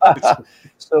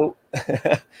So,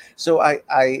 so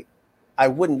I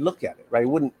wouldn't look at it, right? It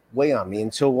wouldn't weigh on me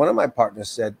until one of my partners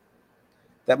said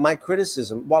that my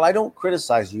criticism, while I don't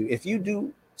criticize you, if you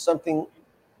do something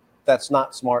that's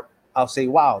not smart, I'll say,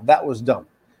 wow, that was dumb,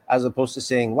 as opposed to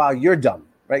saying, wow, you're dumb,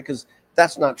 right? Because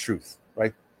that's not truth,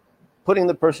 right? Putting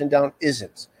the person down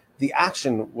isn't. The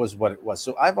action was what it was.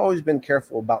 So I've always been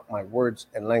careful about my words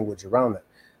and language around that.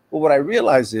 But what I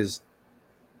realize is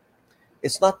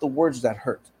it's not the words that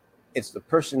hurt. It's the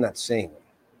person that's saying them.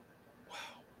 Wow.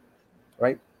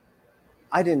 Right?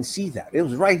 I didn't see that. It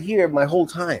was right here my whole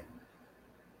time.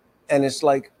 And it's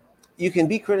like, you can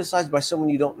be criticized by someone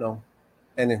you don't know,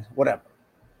 and then whatever.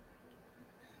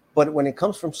 But when it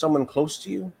comes from someone close to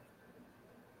you,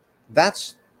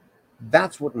 that's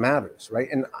what matters, right?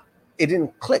 And it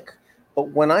didn't click. But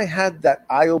when I had that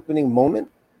eye-opening moment,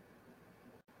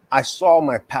 I saw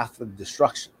my path of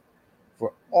destruction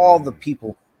for all the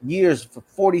people, years, for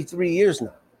 43 years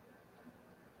now,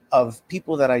 of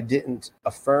people that I didn't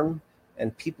affirm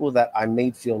and people that I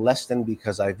made feel less than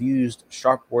because I've used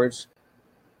sharp words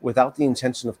without the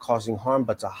intention of causing harm,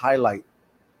 but to highlight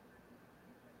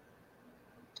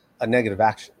a negative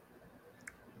action.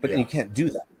 But you can't do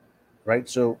that, right?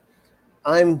 So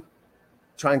I'm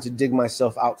trying to dig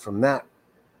myself out from that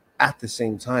at the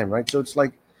same time, right? So it's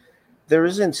like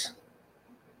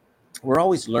we're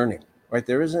always learning, right?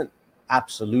 There isn't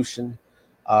absolution,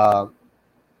 heaven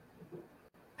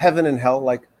and hell.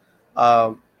 Like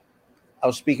I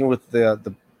was speaking with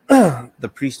the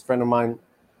priest friend of mine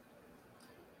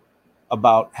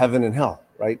about heaven and hell,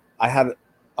 right? I had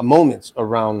a moment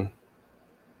around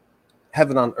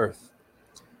heaven on earth.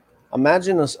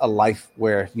 Imagine a life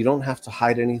where you don't have to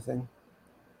hide anything.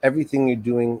 Everything you're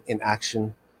doing in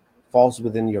action falls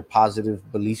within your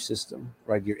positive belief system,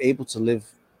 right? You're able to live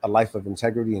a life of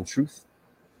integrity and truth.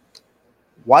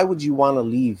 Why would you want to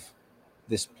leave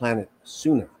this planet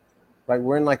sooner, right?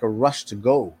 We're in like a rush to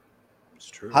go. It's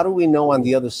true. How do we know on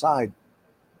the other side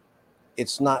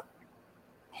it's not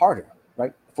harder,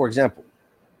 right? For example,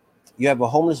 you have a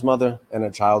homeless mother and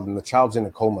a child, and the child's in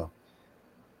a coma.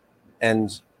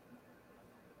 And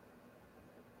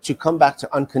to come back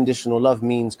to unconditional love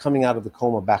means coming out of the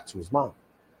coma back to his mom.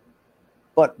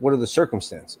 But what are the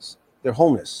circumstances? They're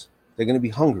homeless. They're going to be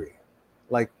hungry.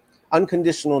 Like,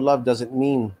 unconditional love doesn't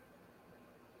mean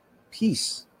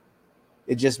peace.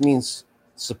 It just means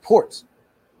support,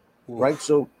 right?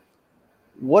 So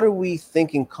what are we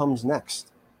thinking comes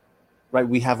next, right?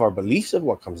 We have our beliefs of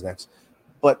what comes next,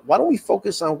 but why don't we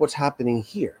focus on what's happening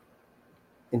here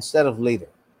instead of later?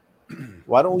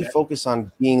 Why don't we focus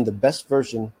on being the best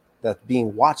version that's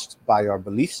being watched by our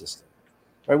belief system,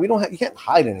 right? You can't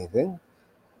hide anything.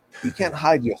 You can't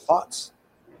hide your thoughts,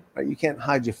 right? You can't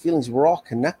hide your feelings. We're all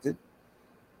connected.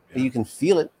 You can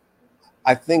feel it.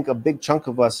 I think a big chunk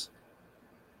of us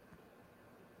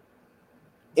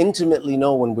intimately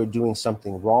know when we're doing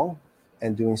something wrong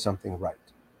and doing something right.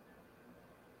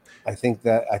 I think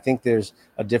there's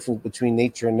a difference between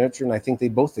nature and nurture, and I think they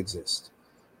both exist,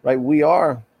 right? We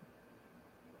are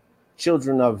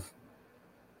children of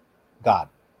God,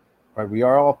 right? We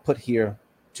are all put here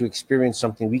to experience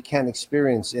something we can't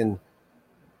experience in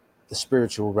the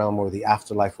spiritual realm or the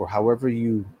afterlife, or however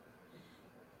you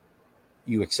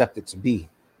accept it to be,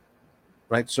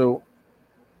 right? So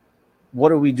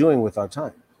what are we doing with our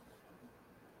time?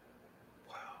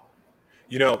 Wow.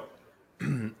 You know,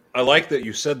 I like that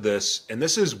you said this, and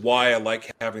this is why I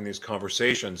like having these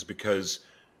conversations, because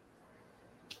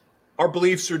our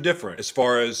beliefs are different as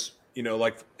far as, you know,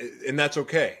 like, and that's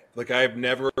okay. Like,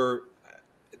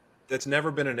 that's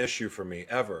never been an issue for me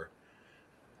ever.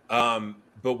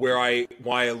 But why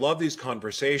I love these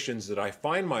conversations, that I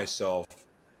find myself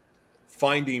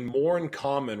finding more in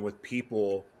common with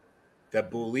people that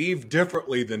believe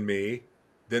differently than me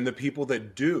than the people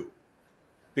that do.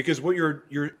 Because what you're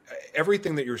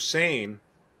everything that you're saying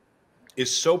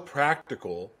is so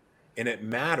practical, and it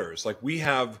matters. Like,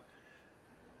 I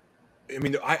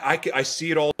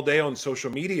see it all day on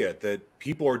social media that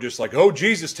people are just like, "Oh,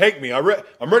 Jesus, take me! I'm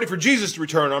ready for Jesus to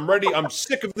return. I'm ready. I'm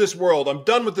sick of this world. I'm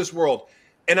done with this world."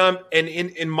 And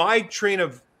in my train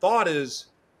of thought is,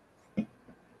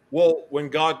 well, when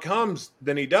God comes,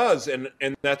 then He does, and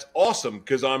that's awesome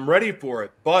because I'm ready for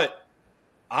it. But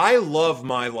I love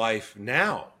my life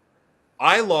now.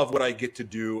 I love what I get to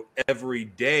do every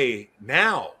day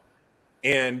now,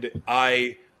 and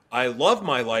I love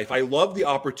my life. I love the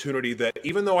opportunity that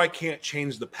even though I can't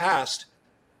change the past,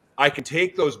 I can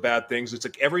take those bad things. It's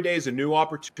like every day is a new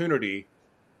opportunity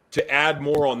to add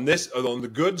more on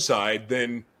the good side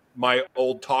than my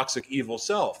old toxic evil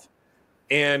self.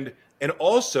 And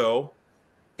also,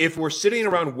 if we're sitting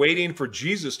around waiting for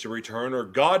Jesus to return or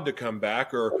God to come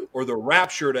back or the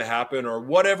rapture to happen or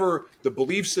whatever the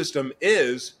belief system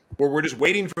is, where we're just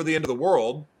waiting for the end of the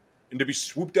world and to be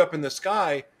swooped up in the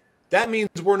sky, that means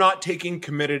we're not taking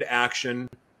committed action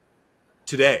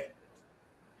today.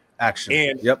 Action.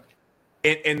 And, yep.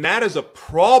 And that is a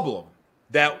problem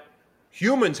that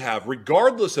humans have,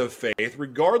 regardless of faith,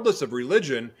 regardless of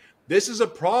religion. This is a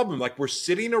problem. Like, we're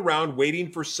sitting around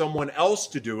waiting for someone else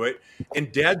to do it.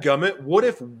 And dadgummit, what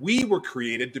if we were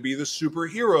created to be the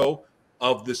superhero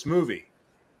of this movie?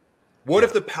 What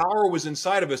if the power was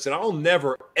inside of us? And I'll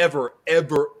never, ever,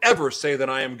 ever, ever say that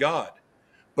I am God.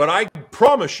 But I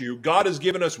promise you, God has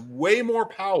given us way more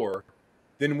power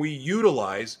than we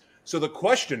utilize. So the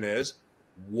question is,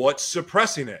 what's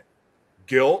suppressing it?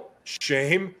 Guilt,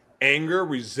 shame, anger,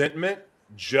 resentment,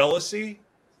 jealousy,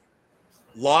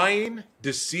 lying,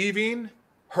 deceiving,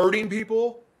 hurting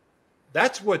people.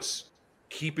 That's what's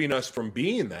keeping us from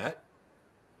being that.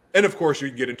 And of course, you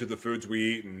can get into the foods we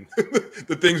eat and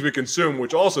the things we consume,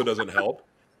 which also doesn't help.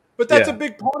 But that's a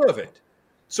big part of it.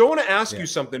 So I want to ask you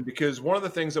something, because one of the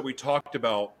things that we talked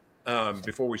about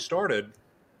before we started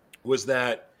was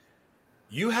that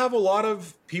you have a lot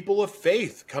of people of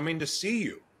faith coming to see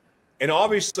you. And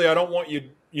obviously, I don't want you,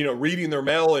 reading their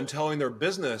mail and telling their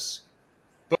business,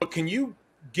 but can you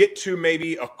get to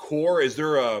maybe a core? Is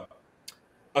there a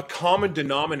common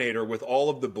denominator with all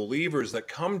of the believers that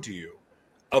come to you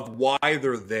of why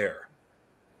they're there?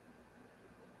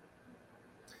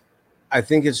 I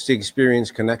think it's to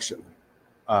experience connection,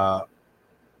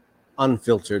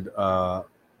 unfiltered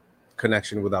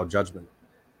connection without judgment,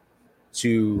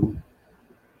 to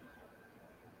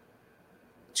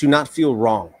not feel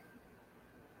wrong,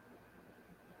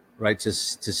 right? To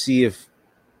see if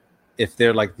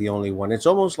they're like the only one. It's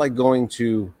almost like going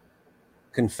to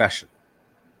confession,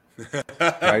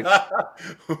 right?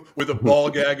 With a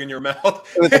ball gag in your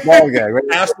mouth. With a ball gag, right?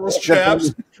 Assless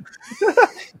chaps.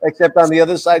 Except on the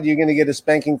other side, you're going to get a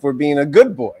spanking for being a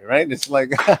good boy, right? It's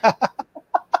like,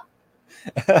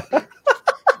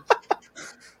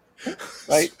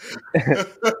 right?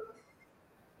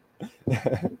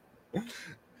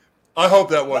 I hope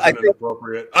that wasn't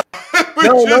inappropriate.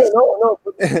 No.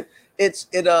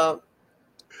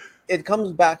 It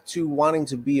comes back to wanting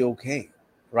to be okay,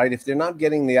 right? If they're not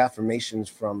getting the affirmations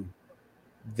from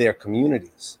their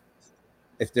communities,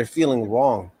 if they're feeling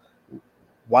wrong,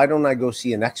 why don't I go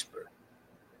see an expert?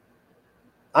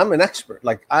 I'm an expert.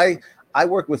 Like, I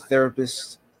work with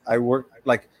therapists. I work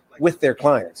like with their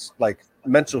clients, like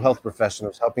mental health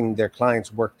professionals, helping their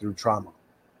clients work through trauma.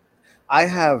 I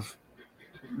have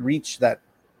reached that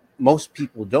most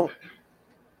people don't.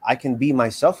 I can be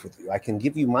myself with you. I can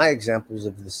give you my examples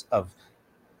of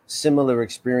similar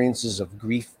experiences of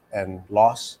grief and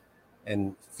loss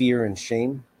and fear and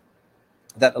shame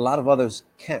that a lot of others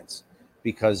can't,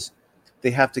 because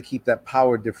they have to keep that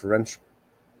power differential,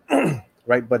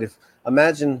 right? But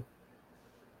imagine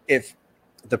if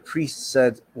the priest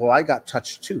said, well, I got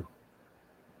touched too.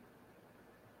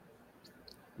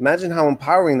 Imagine how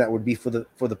empowering that would be for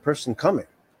the person coming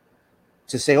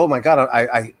to say, oh my God,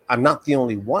 I'm not the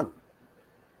only one,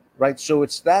 right? So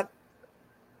it's that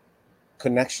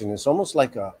connection. It's almost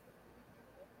like a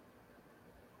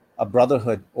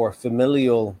brotherhood or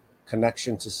familial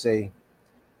connection to say,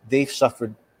 they've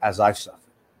suffered as I've suffered.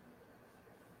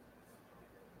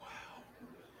 Wow.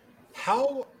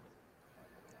 How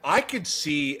I could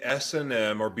see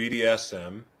S&M or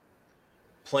BDSM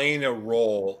playing a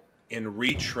role in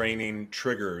retraining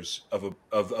triggers of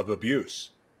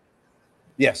abuse.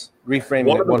 Yes, reframing.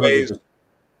 One of the ways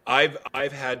I've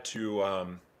had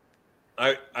to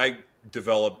I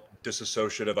developed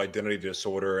dissociative identity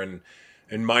disorder, and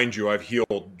mind you, I've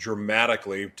healed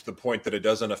dramatically to the point that it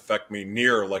doesn't affect me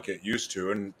near like it used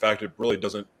to. And in fact, it really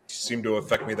doesn't seem to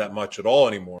affect me that much at all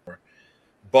anymore.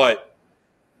 But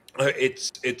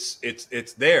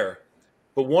it's there.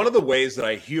 But one of the ways that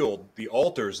I healed the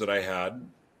alters that I had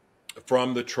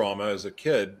from the trauma as a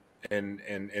kid, and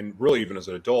really even as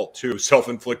an adult too,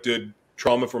 self-inflicted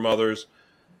trauma from others,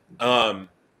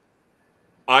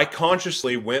 I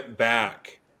consciously went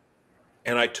back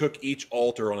and I took each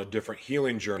altar on a different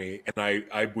healing journey, and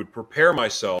I would prepare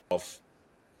myself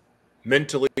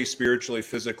mentally, spiritually,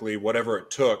 physically, whatever it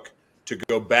took, to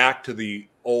go back to the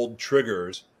old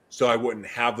triggers so I wouldn't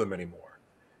have them anymore.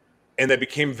 And that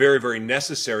became very, very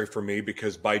necessary for me,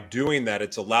 because by doing that,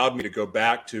 it's allowed me to go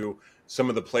back to some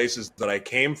of the places that I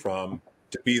came from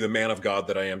to be the man of God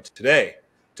that I am today,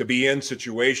 to be in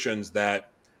situations that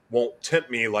won't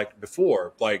tempt me like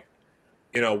before. Like,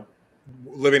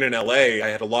 living in LA, I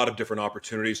had a lot of different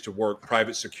opportunities to work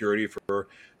private security for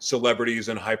celebrities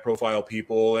and high profile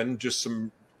people and just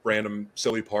some random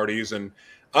silly parties and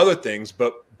other things.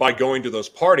 But by going to those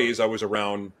parties, I was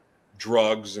around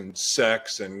drugs and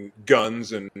sex and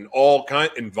guns and all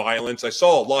kind and violence. I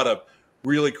saw a lot of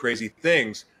really crazy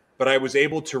things, but I was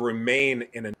able to remain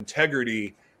in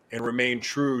integrity and remain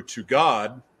true to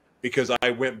God because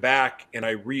I went back and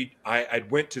I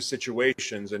went to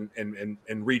situations and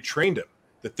retrained them.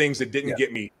 The things that didn't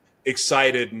get me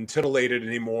excited and titillated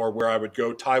anymore, where I would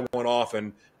go tie one off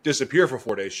and disappear for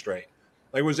 4 days straight.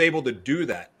 I was able to do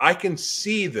that. I can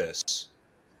see this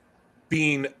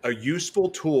being a useful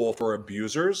tool for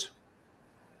abusers,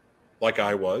 like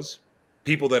I was,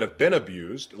 people that have been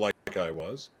abused, like I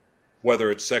was, whether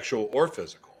it's sexual or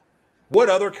physical. What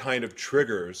other kind of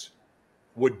triggers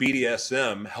would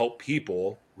BDSM help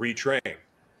people retrain?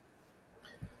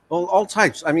 Well, all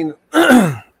types. I mean,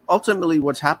 ultimately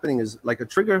what's happening is like a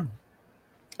trigger,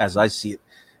 as I see it,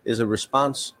 is a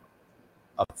response,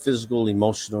 a physical,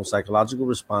 emotional, psychological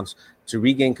response to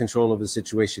regain control of a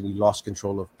situation you lost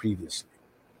control of previously,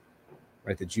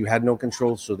 right? That you had no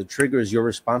control. So the trigger is your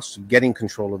response to getting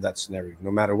control of that scenario,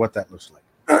 no matter what that looks like.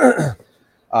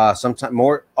 Sometimes,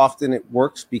 more often it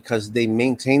works because they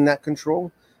maintain that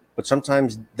control, but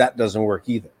sometimes that doesn't work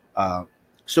either.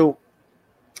 So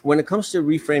when it comes to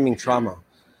reframing trauma,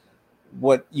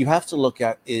 what you have to look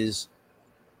at is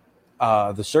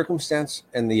the circumstance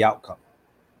and the outcome.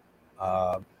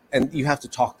 And you have to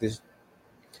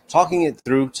talking it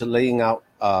through to laying out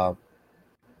the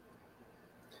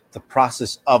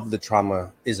process of the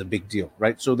trauma is a big deal,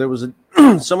 right? So there was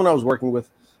someone I was working with,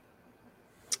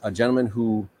 a gentleman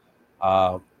who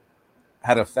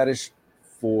had a fetish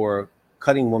for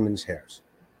cutting women's hair,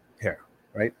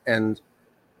 right? And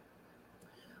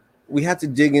we had to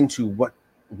dig into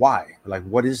why, like,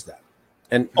 what is that?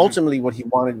 And ultimately what he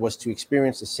wanted was to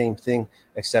experience the same thing,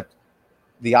 except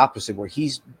the opposite, where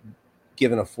he's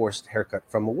given a forced haircut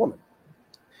from a woman.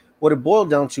 What it boiled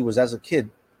down to was, as a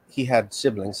kid, he had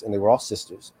siblings and they were all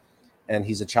sisters, and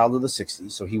he's a child of the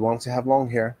 60s. So he wanted to have long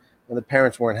hair, and the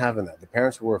parents weren't having that. The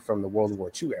parents were from the World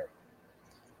War II era.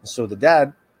 And so the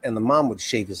dad and the mom would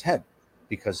shave his head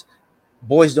because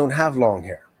boys don't have long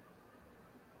hair.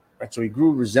 Right? So he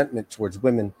grew resentment towards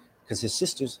women because his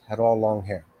sisters had all long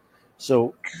hair.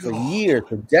 So for years,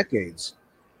 for decades,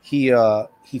 he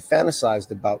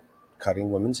fantasized about cutting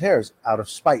women's hairs out of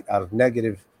spite, out of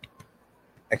negative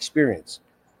experience.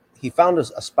 He found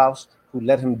a spouse who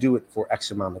let him do it for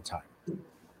X amount of time.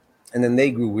 And then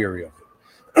they grew weary of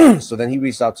it. So then he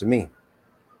reached out to me.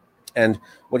 And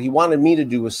what he wanted me to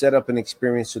do was set up an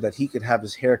experience so that he could have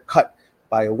his hair cut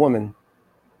by a woman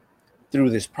through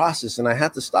this process. And I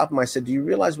had to stop him. I said, do you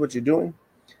realize what you're doing?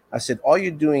 I said, all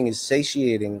you're doing is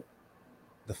satiating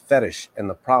the fetish and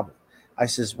the problem. I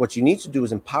says, what you need to do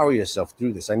is empower yourself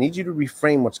through this. I need you to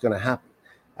reframe what's going to happen.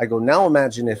 I go, now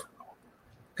imagine if,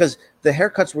 because the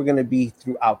haircuts were going to be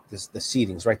throughout the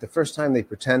seatings, right? The first time they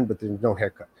pretend, but there's no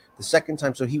haircut. The second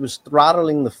time, so he was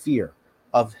throttling the fear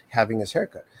of having his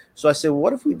haircut. So I said, well,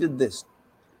 what if we did this?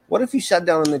 What if you sat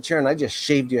down in the chair and I just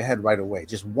shaved your head right away?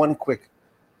 Just one quick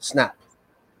snap.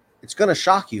 It's going to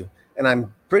shock you. And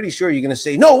I'm pretty sure you're going to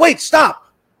say, no, wait,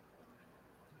 stop.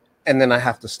 And then I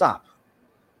have to stop.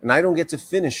 And I don't get to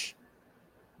finish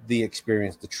the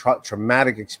experience, the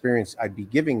traumatic experience I'd be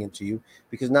giving it to you,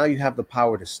 because now you have the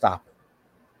power to stop it.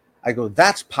 I go,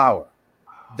 that's power.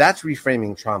 That's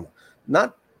reframing trauma.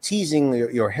 Not teasing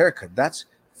your haircut. That's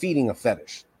feeding a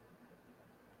fetish.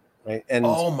 Right? And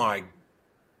oh my.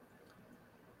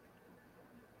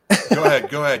 Go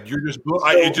ahead. You're just,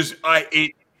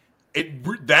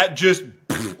 that just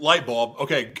light bulb.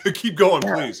 Okay, keep going,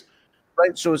 please.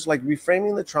 Right. So it's like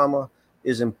reframing the trauma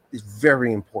is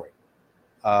very important.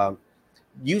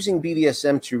 Using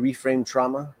BDSM to reframe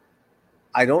trauma,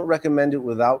 I don't recommend it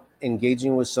without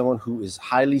engaging with someone who is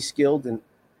highly skilled and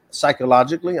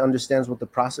psychologically understands what the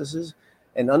process is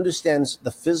and understands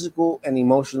the physical and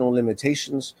emotional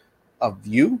limitations of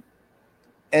you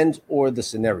and or the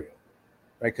scenario,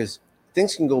 right? Because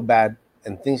things can go bad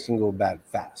and things can go bad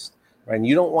fast, right? And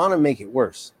you don't want to make it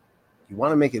worse. You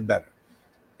want to make it better.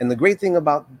 And the great thing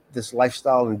about this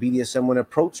lifestyle and BDSM, when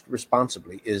approached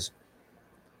responsibly, is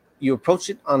you approach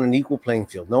it on an equal playing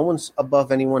field. No one's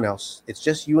above anyone else. It's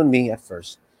just you and me at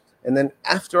first. And then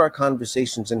after our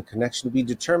conversations and connection, we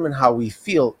determine how we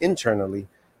feel internally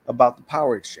about the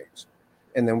power exchange.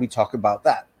 And then we talk about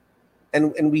that.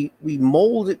 And we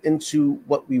mold it into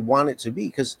what we want it to be,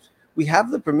 because we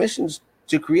have the permissions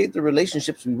to create the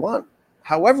relationships we want,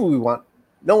 however we want.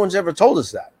 No one's ever told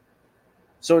us that.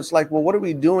 So it's like, well, what are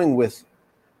we doing with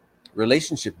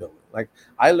relationship building. Like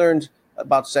I learned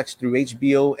about sex through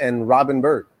HBO and Robin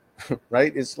Bird,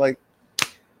 right? It's like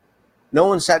no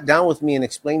one sat down with me and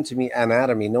explained to me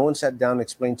anatomy. No one sat down and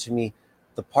explained to me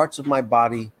the parts of my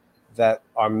body that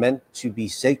are meant to be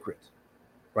sacred,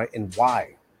 right? And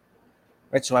why,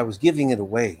 right? So I was giving it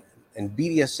away. And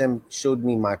BDSM showed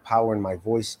me my power and my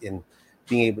voice in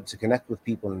being able to connect with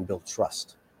people and build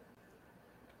trust.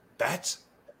 That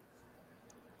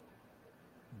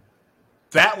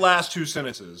last two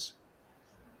sentences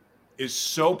is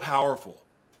so powerful.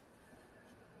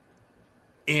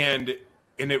 And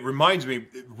it reminds me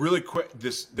really quick,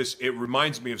 it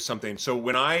reminds me of something. So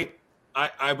when I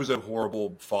was a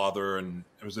horrible father and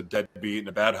I was a deadbeat and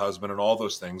a bad husband and all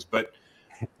those things. But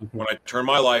when I turned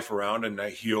my life around and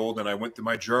I healed and I went through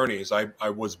my journeys, I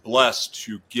was blessed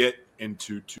to get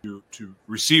into, to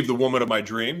receive the woman of my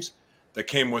dreams that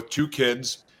came with two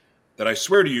kids that I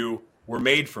swear to you were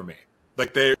made for me.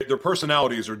 Like their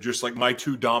personalities are just like my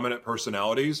two dominant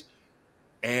personalities.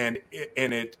 And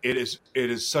it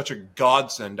is such a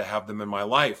godsend to have them in my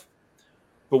life.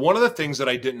 But one of the things that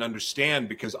I didn't understand,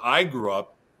 because I grew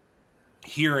up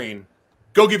hearing,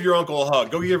 go give your uncle a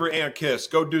hug, go give your aunt a kiss,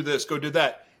 go do this, go do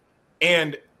that.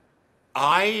 And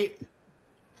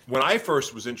when I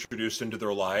first was introduced into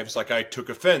their lives, like I took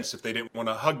offense if they didn't want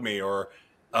to hug me or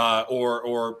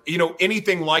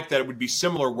anything like that. It would be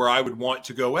similar where I would want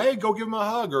to go, hey, go give them a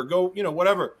hug or go,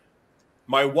 whatever.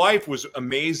 My wife was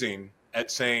amazing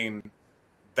at saying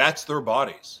that's their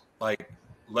bodies. Like,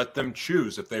 let them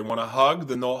choose. If they want to hug,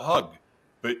 then they'll hug.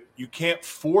 But you can't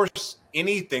force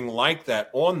anything like that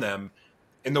on them.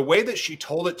 And the way that she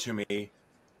told it to me,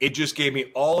 it just gave me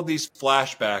all of these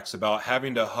flashbacks about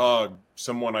having to hug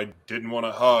someone I didn't want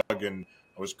to hug and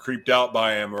I was creeped out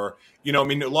by him or, a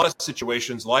lot of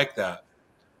situations like that.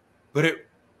 But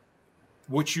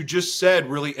what you just said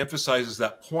really emphasizes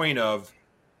that point of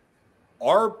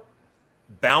our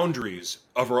boundaries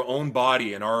of our own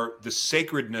body and the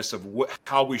sacredness of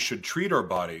how we should treat our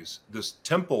bodies, this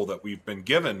temple that we've been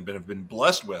given, have been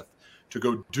blessed with to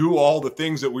go do all the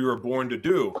things that we were born to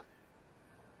do.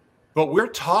 But we're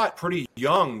taught pretty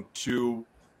young to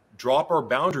drop our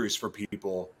boundaries for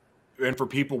people and for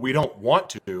people we don't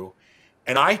want to.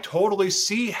 And I totally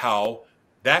see how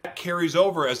that carries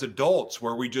over as adults,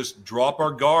 where we just drop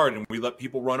our guard and we let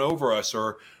people run over us,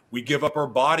 or we give up our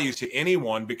bodies to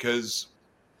anyone because,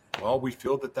 well, we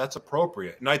feel that that's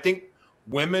appropriate. And I think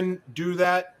women do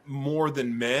that more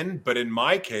than men. But in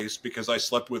my case, because I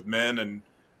slept with men and,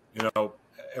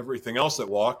 everything else that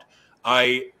walked,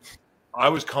 I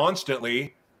was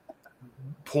constantly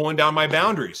pulling down my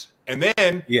boundaries. And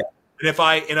then, yeah. And if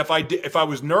I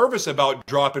was nervous about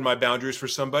dropping my boundaries for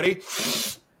somebody,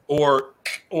 or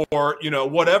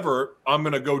whatever, I'm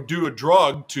going to go do a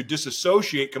drug to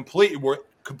disassociate completely,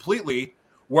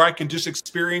 where I can just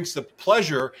experience the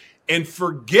pleasure and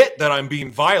forget that I'm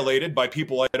being violated by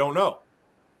people I don't know.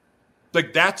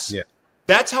 Like that's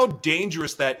how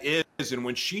dangerous that is. And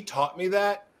when she taught me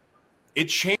that, it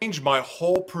changed my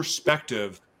whole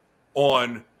perspective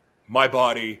on my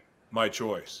body, my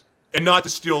choice. And not to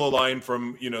steal a line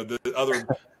from, the other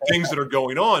things that are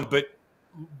going on, but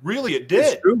really it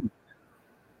did. It's true.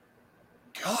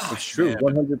 Gosh, it's true, man.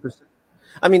 100%.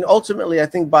 I mean, ultimately, I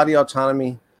think body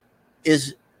autonomy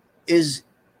is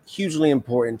hugely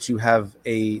important to have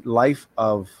a life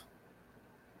of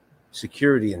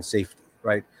security and safety,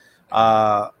 right?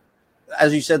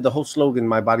 As you said, the whole slogan,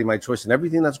 my body, my choice, and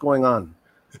everything that's going on.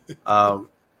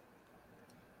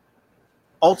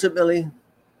 Ultimately,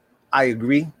 I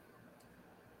agree.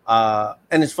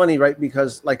 And it's funny, right?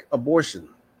 Because like abortion,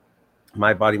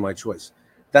 my body, my choice,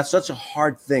 that's such a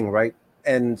hard thing, right?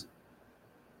 And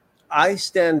I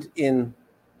stand in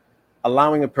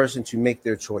allowing a person to make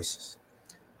their choices.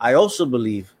 I also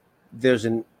believe there's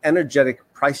an energetic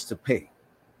price to pay.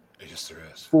 Yes, there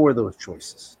is. For those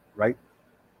choices, right?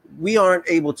 We aren't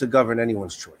able to govern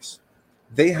anyone's choice.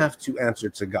 They have to answer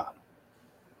to God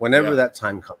whenever that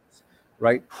time comes,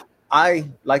 right? I,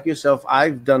 like yourself,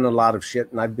 I've done a lot of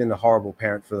shit, and I've been a horrible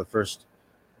parent for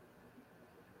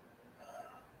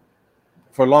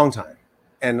a long time.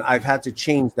 And I've had to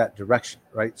change that direction,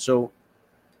 right? So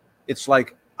it's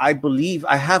like, I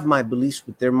have my beliefs,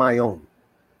 but they're my own.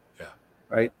 Yeah.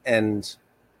 Right. And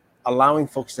allowing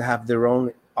folks to have their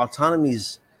own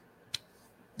autonomies,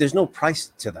 there's no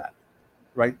price to that,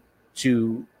 right?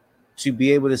 To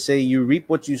be able to say you reap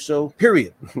what you sow,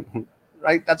 period.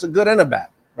 Right? That's a good and a bad,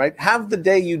 right? Have the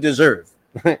day you deserve,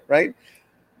 right?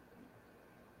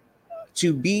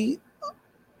 To be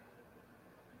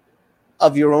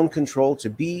of your own control,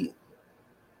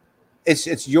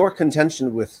 it's your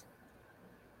contention with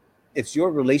It's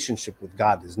your relationship with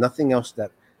God. There's nothing else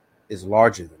that is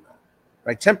larger than that,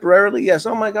 right? Temporarily, yes.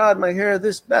 Oh my God, my hair,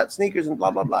 this, that, sneakers, and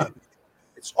blah, blah, blah.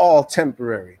 It's all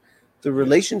temporary. The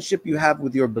relationship you have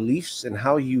with your beliefs and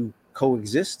how you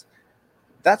coexist,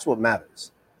 that's what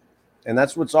matters. And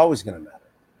that's what's always going to matter.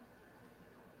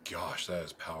 Gosh, that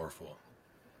is powerful.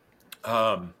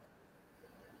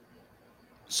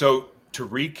 So to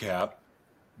recap,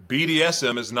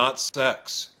 BDSM is not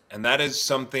sex. And that is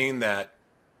something that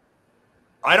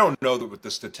I don't know what the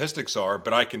statistics are,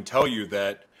 but I can tell you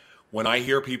that when I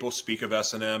hear people speak of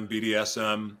S&M,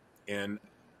 BDSM, and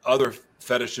other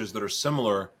fetishes that are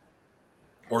similar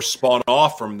or spawn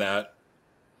off from that,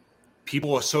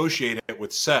 people associate it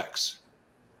with sex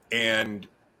and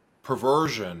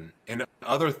perversion and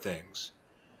other things.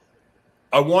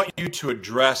 I want you to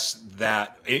address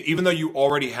that, even though you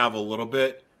already have a little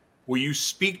bit. Will you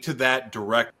speak to that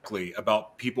directly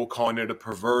about people calling it a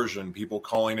perversion, people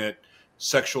calling it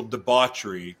sexual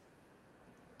debauchery,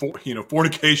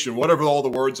 fornication, whatever all the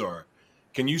words are?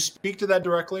 Can you speak to that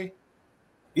directly?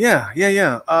 Yeah.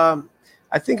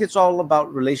 I think it's all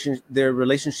about their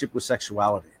relationship with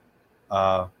sexuality.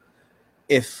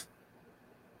 If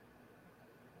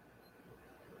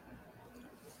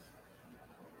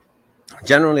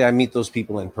generally I meet those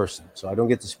people in person, so I don't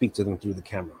get to speak to them through the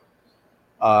camera.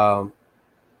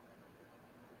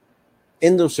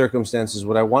 In those circumstances,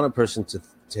 what I want a person to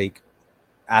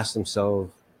ask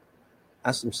themselves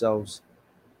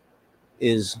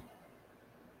is,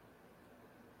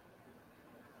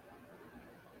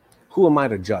 who am I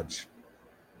to judge?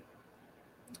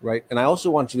 Right? And I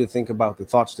also want you to think about the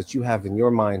thoughts that you have in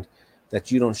your mind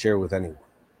that you don't share with anyone.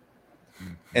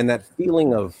 And that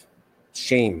feeling of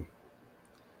shame,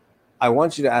 I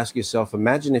want you to ask yourself,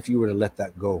 imagine if you were to let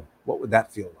that go, what would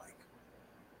that feel like?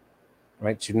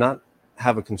 Right? To not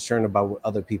have a concern about what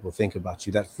other people think about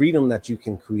you, that freedom that you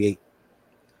can create.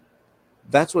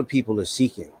 That's what people are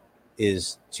seeking,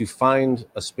 is to find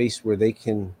a space where they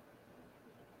can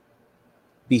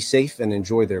be safe and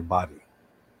enjoy their body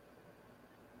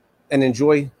and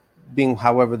enjoy being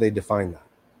however they define that,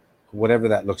 whatever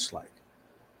that looks like.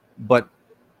 But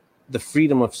the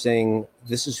freedom of saying,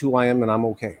 this is who I am and I'm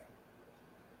okay.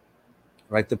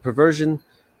 Right? The perversion,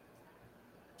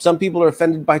 some people are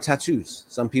offended by tattoos.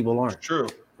 Some people aren't. True.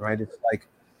 Right? It's like,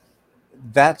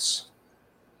 that's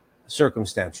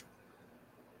circumstantial.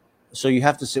 So you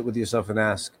have to sit with yourself and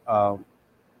ask, who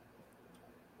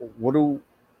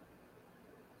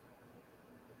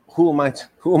am I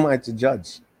to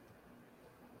judge?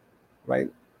 Right?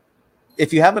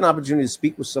 If you have an opportunity to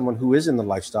speak with someone who is in the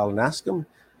lifestyle and ask them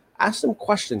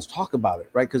questions, talk about it,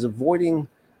 right? Because avoiding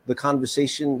the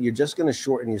conversation, you're just going to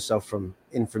shorten yourself from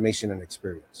information and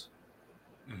experience.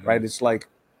 Mm-hmm. Right? It's like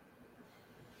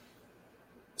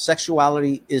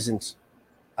sexuality isn't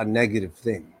a negative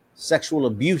thing. Sexual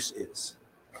abuse is,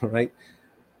 right?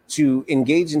 To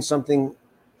engage in something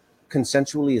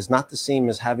consensually is not the same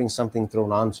as having something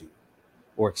thrown onto you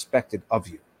or expected of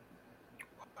you.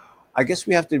 I guess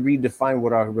we have to redefine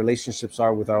what our relationships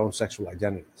are with our own sexual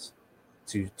identities,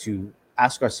 to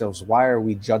ask ourselves, why are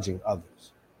we judging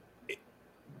others?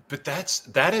 But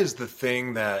that is the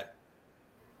thing that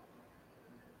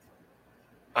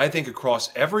I think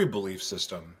across every belief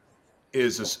system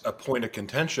is a point of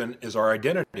contention, is our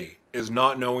identity, is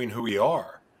not knowing who we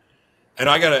are. And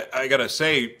I gotta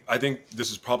say, I think this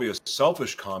is probably a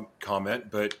selfish comment,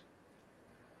 but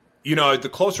the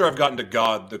closer I've gotten to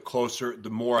God, the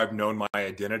more I've known my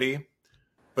identity.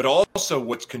 But also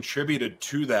what's contributed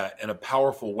to that in a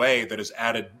powerful way that has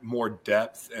added more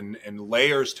depth and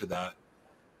layers to that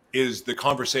is the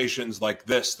conversations like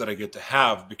this that I get to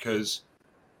have, because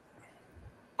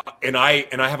and I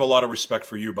have a lot of respect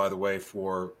for you, by the way,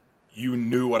 for you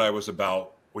knew what I was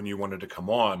about when you wanted to come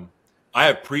on. I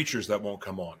have preachers that won't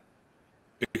come on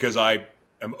because I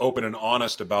am open and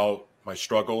honest about my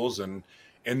struggles and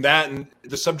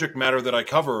the subject matter that I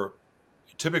cover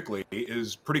typically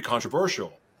is pretty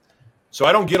controversial. So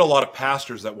I don't get a lot of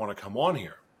pastors that want to come on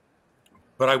here,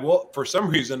 but I will, for some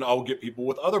reason, I'll get people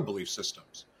with other belief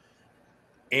systems.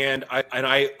 And I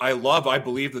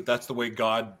believe that that's the way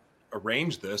God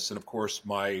arranged this. And of course,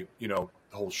 my, the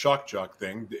whole shock jock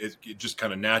thing, it just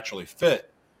kind of naturally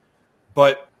fit.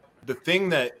 But the thing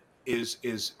that is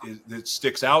that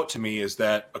sticks out to me is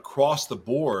that across the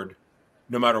board,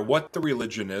 no matter what the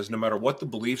religion is, no matter what the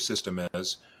belief system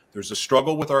is, there's a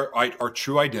struggle with our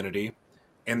true identity,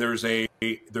 and there's a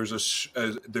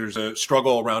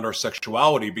struggle around our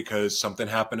sexuality because something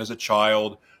happened as a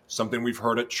child, something we've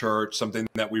heard at church, something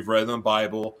that we've read in the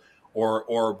Bible,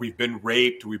 or we've been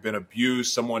raped, we've been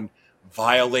abused, someone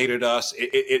violated us.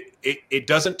 It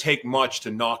doesn't take much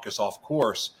to knock us off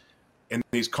course. And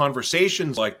these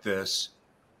conversations like this,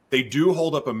 they do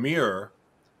hold up a mirror,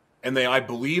 and I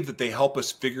believe that they help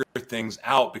us figure things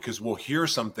out, because we'll hear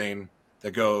something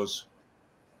that goes,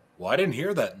 well, I didn't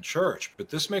hear that in church, but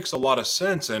this makes a lot of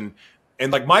sense. And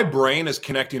like my brain is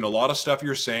connecting a lot of stuff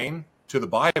you're saying to the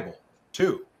Bible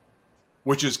too,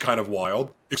 which is kind of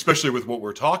wild, especially with what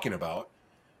we're talking about.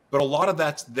 But a lot of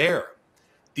that's there.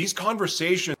 These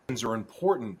conversations are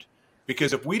important,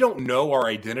 because if we don't know our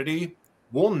identity,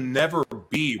 we'll never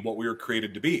be what we were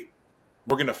created to be.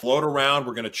 We're going to float around.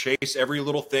 We're going to chase every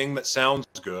little thing that sounds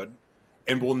good.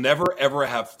 And we'll never, ever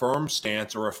have firm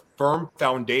stance or a firm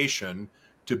foundation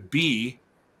to be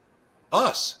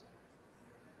us.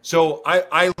 So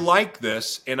I like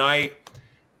this. And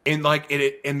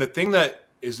the thing that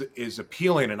is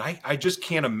appealing, and I just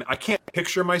can't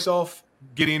picture myself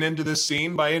getting into this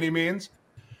scene by any means.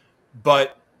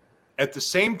 But at the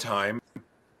same time,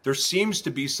 there seems to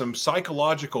be some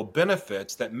psychological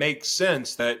benefits that make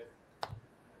sense that,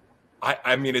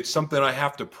 I mean, it's something I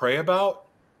have to pray about,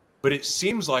 but it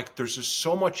seems like there's just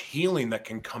so much healing that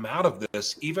can come out of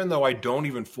this, even though I don't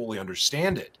even fully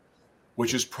understand it,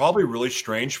 which is probably really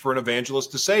strange for an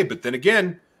evangelist to say. But then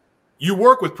again, you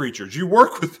work with preachers, you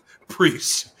work with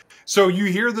priests, so you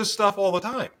hear this stuff all the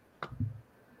time.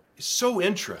 It's so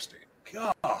interesting.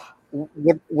 God.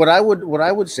 What I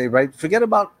would say, right? Forget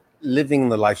about living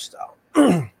the lifestyle.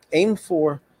 Aim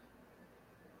for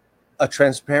a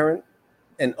transparent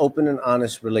and open and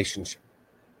honest relationship.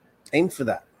 Aim for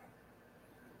that.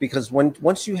 Because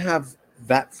once you have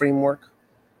that framework,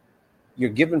 you're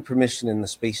given permission in the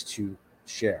space to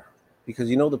share, because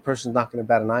you know the person's not going to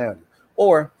bat an eye on you.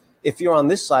 Or if you're on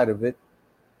this side of it,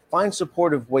 find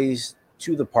supportive ways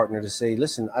to the partner to say,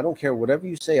 listen, I don't care whatever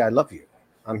you say, I love you.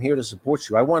 I'm here to support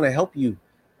you. I want to help you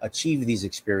achieve these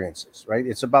experiences, right?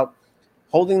 It's about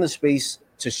holding the space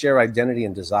to share identity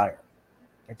and desire.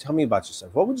 And tell me about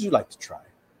yourself. What would you like to try?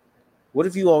 What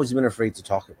have you always been afraid to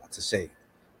talk about, to say?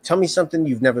 Tell me something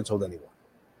you've never told anyone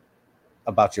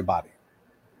about your body,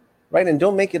 right? And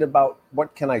don't make it about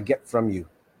what can I get from you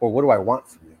or what do I want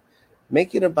from you.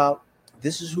 Make it about,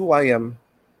 this is who I am,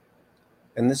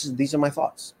 and these are my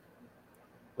thoughts.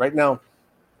 Right now,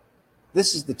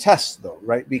 this is the test, though,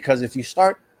 right? Because if you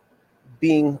start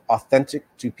being authentic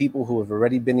to people who have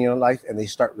already been in your life and they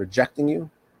start rejecting you,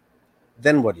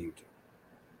 then what do you do?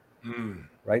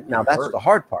 Right now, that's the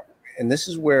hard part. And this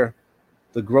is where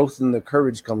the growth and the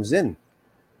courage comes in.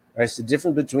 Right? It's the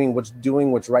difference between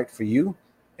doing what's right for you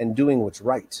and doing what's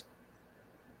right.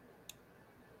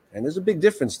 And there's a big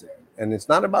difference there. And it's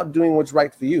not about doing what's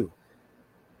right for you.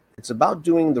 It's about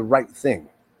doing the right thing,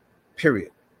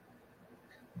 period.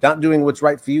 Not doing what's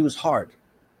right for you is hard,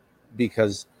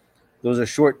 because those are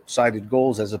short-sighted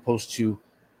goals as opposed to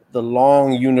the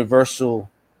long universal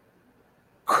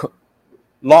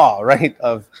law, right?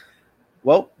 Of,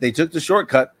 well, they took the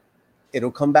shortcut,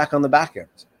 it'll come back on the back end.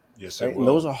 Yes, right? it will. And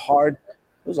those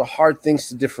are hard things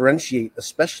to differentiate,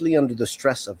 especially under the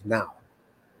stress of now.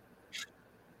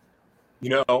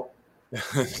 You know,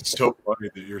 it's so funny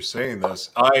that you're saying this.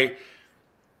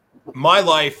 My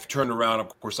life turned around.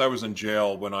 Of course, I was in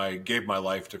jail when I gave my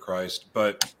life to Christ,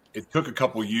 but it took a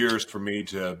couple years for me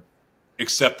to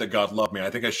accept that God loved me. I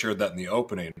think I shared that in the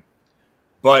opening.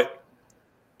 But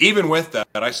even with that,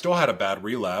 I still had a bad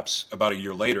relapse about a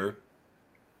year later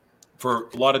for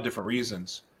a lot of different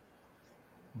reasons.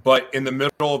 But in the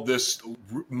middle of this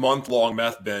month-long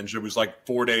meth binge, it was like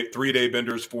 3-day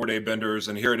benders, 4-day benders.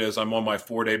 And here it is. I'm on my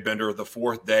 4-day bender. The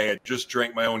 4th day, I just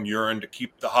drank my own urine to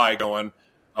keep the high going.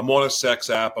 I'm on a sex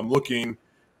app. I'm looking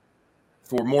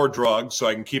for more drugs so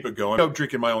I can keep it going.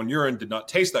 Drinking my own urine did not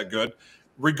taste that good,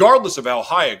 regardless of how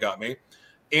high it got me.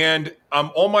 And I'm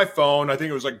on my phone. I think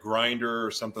it was like Grindr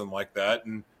or something like that.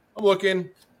 And I'm looking,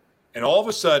 and all of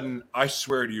a sudden, I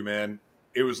swear to you, man,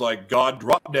 it was like God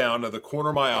dropped down to the corner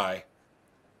of my eye,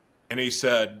 and he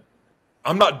said,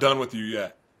 I'm not done with you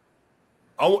yet.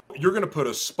 You're going to put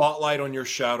a spotlight on your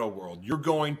shadow world. You're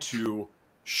going to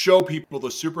show people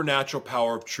the supernatural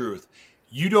power of truth.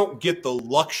 You don't get the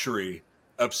luxury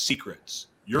of secrets.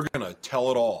 You're going to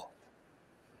tell it all.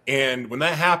 And when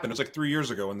that happened, it was like 3 years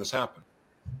ago when this happened.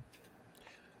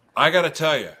 I got to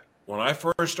tell you, when I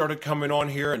first started coming on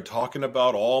here and talking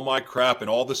about all my crap and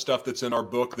all the stuff that's in our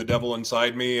book, The Devil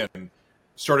Inside Me, and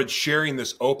started sharing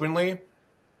this openly,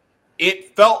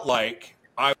 it felt like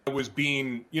I was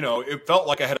being, it felt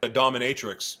like I had a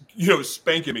dominatrix,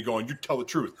 spanking me going, you tell the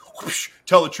truth, whoosh,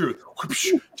 tell the truth,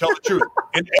 whoosh, tell the truth.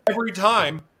 And every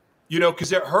time,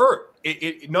 because it hurt.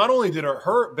 It not only did it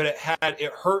hurt, but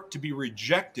it hurt to be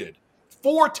rejected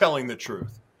for telling the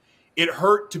truth. It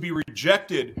hurt to be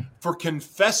rejected for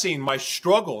confessing my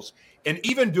struggles. And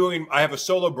even I have a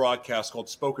solo broadcast called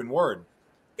Spoken Word.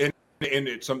 And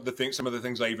it's some of the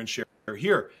things I even share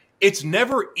here. It's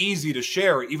never easy to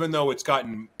share, even though it's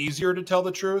gotten easier to tell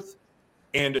the truth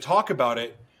and to talk about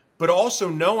it, but also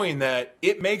knowing that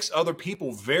it makes other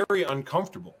people very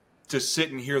uncomfortable to sit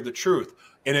and hear the truth.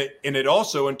 And it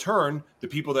also, in turn, the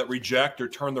people that reject or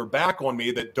turn their back on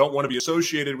me, that don't want to be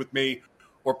associated with me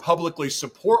or publicly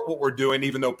support what we're doing,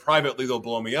 even though privately they'll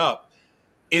blow me up.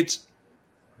 It's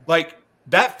like,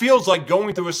 that feels like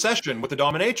going through a session with the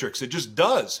dominatrix. It just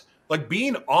does. Like,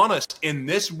 being honest in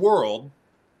this world,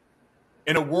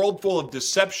 in a world full of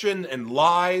deception and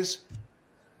lies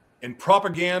and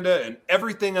propaganda and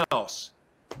everything else,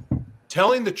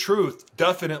 telling the truth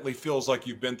definitely feels like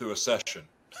you've been through a session.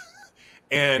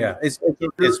 And yeah, it's what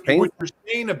painful. you're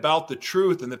saying about the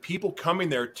truth and the people coming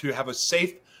there to have a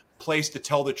safe place to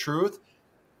tell the truth,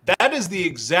 that is the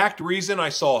exact reason I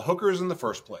saw hookers in the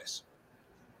first place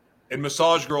and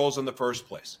massage girls in the first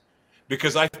place,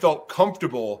 because I felt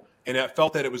comfortable and I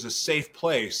felt that it was a safe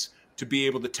place to be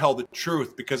able to tell the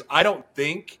truth. Because I don't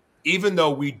think, even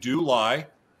though we do lie,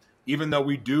 even though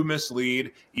we do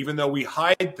mislead, even though we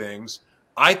hide things,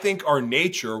 I think our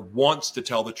nature wants to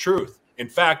tell the truth. In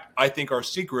fact, I think our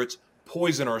secrets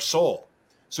poison our soul.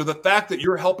 So the fact that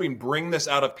you're helping bring this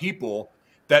out of people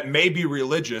that may be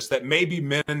religious, that may be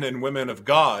men and women of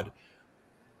God,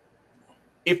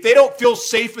 if they don't feel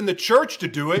safe in the church to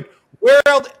do it,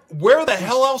 where the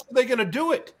hell else are they going to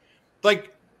do it?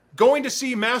 Like, going to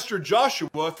see Master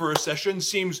Joshua for a session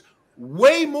seems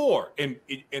way more, and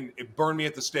burn me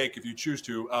at the stake if you choose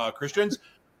to, Christians,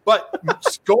 but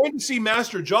going to see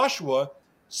Master Joshua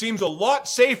seems a lot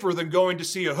safer than going to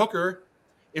see a hooker.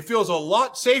 It feels a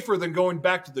lot safer than going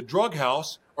back to the drug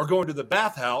house or going to the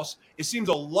bathhouse. It seems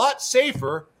a lot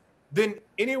safer than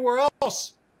anywhere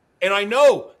else. And I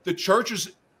know the church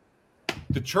is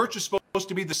supposed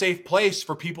to be the safe place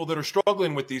for people that are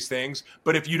struggling with these things.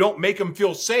 But if you don't make them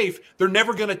feel safe, they're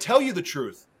never going to tell you the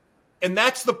truth. And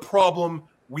that's the problem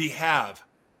we have.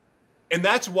 And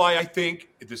that's why I think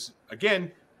this,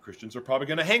 again, Christians are probably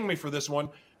going to hang me for this one,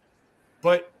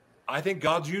 but I think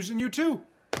God's using you too.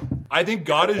 I think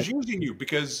God is using you,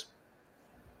 because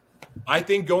I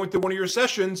think going through one of your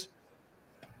sessions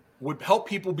would help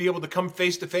people be able to come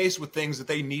face to face with things that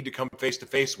they need to come face to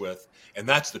face with. And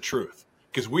that's the truth.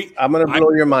 Because I'm going to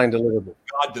blow your mind a little bit.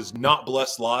 God does not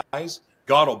bless lies.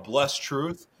 God will bless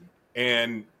truth.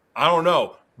 And I don't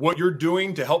know, what you're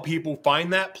doing to help people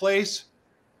find that place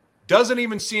doesn't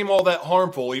even seem all that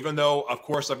harmful, even though, of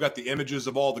course, I've got the images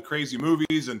of all the crazy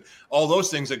movies and all those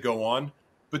things that go on.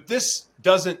 But this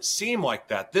doesn't seem like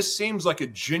that. This seems like a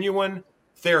genuine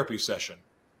therapy session.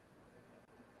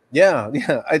 Yeah.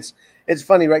 It's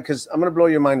funny, right? Because I'm going to blow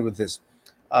your mind with this.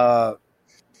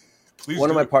 Please One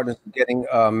do. of my partners is getting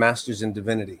a master's in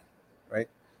divinity, right?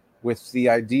 With the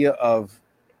idea of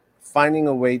finding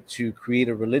a way to create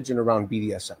a religion around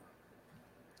BDSM.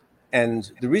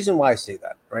 And the reason why I say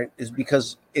that, right, is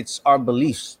because it's our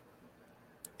beliefs.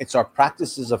 It's our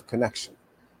practices of connection.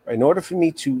 Right? In order for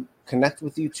me to connect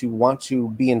with you, to want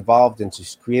to be involved and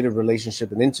to create a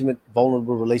relationship, an intimate,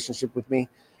 vulnerable relationship with me,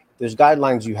 there's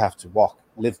guidelines you have to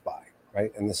live by,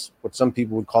 right? And this, what some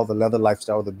people would call the leather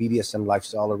lifestyle, the BDSM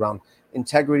lifestyle, around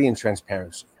integrity and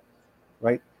transparency,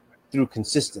 right? Through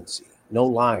consistency, no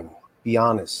lying, be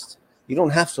honest. You don't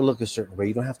have to look a certain way.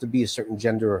 You don't have to be a certain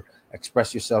gender or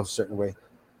express yourself a certain way,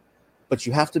 but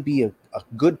you have to be a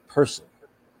good person.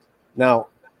 Now,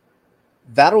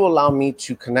 that'll allow me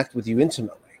to connect with you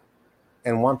intimately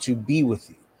and want to be with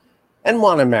you and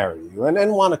want to marry you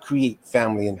and want to create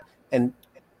family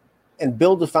and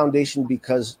build a foundation,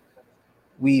 because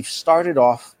we've started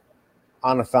off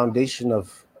on a foundation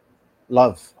of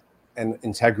love and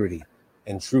integrity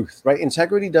and truth, right?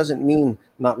 Integrity doesn't mean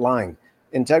not lying.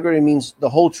 Integrity means the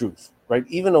whole truth, right?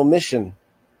 Even omission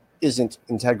isn't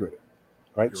integrity,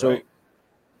 right? You're So right.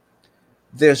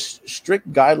 there's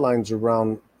strict guidelines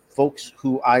around folks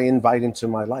who I invite into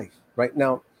my life. Right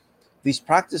now, these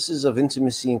practices of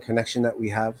intimacy and connection that we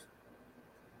have,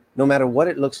 no matter what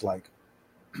it looks like,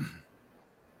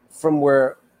 from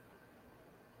where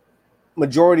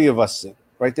majority of us sit,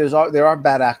 right? There are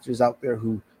bad actors out there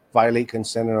who violate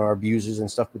consent and are abusers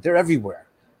and stuff, but they're everywhere.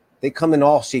 They come in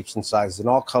all shapes and sizes and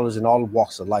all colors and all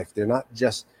walks of life. They're not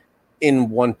just in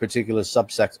one particular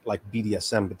subsect like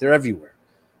BDSM, but they're everywhere.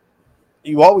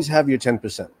 You always have your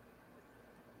 10%.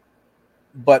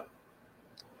 But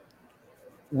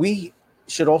we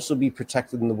should also be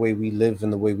protected in the way we live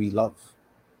and the way we love,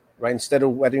 right? Instead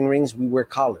of wedding rings, we wear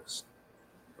collars,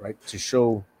 right? To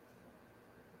show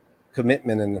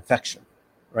commitment and affection,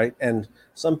 right? And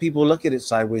some people look at it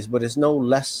sideways, but it's no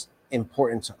less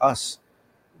important to us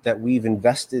that we've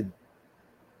invested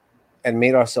and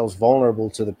made ourselves vulnerable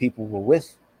to the people we're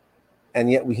with,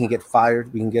 and yet we can get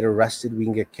fired, we can get arrested, we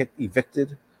can get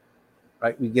evicted,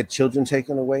 right? We get children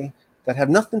taken away that have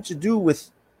nothing to do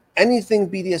with anything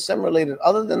BDSM related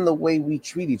other than the way we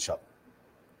treat each other.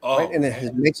 Right? And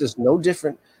it makes us no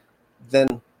different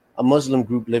than a Muslim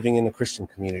group living in a Christian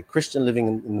community, Christian living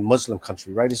in the Muslim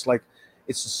country, right? It's like,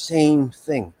 it's the same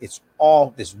thing. It's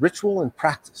all this ritual and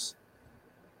practice.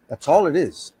 That's all it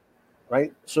is,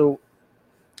 right? So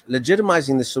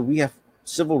legitimizing this so we have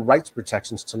civil rights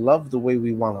protections to love the way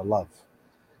we want to love.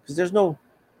 Because there's no,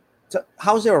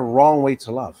 how is there a wrong way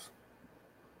to love?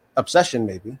 Obsession,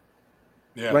 maybe.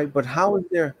 Yeah. Right? But how is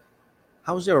there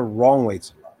a wrong way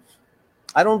to love?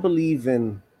 I don't believe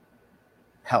in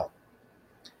hell.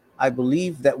 I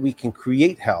believe that we can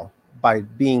create hell by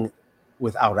being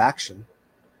without action.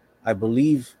 I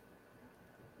believe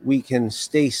we can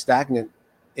stay stagnant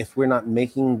if we're not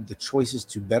making the choices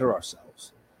to better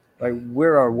ourselves. Right?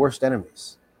 We're our worst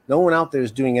enemies. No one out there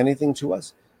is doing anything to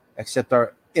us except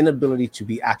our inability to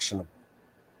be actionable.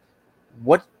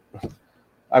 What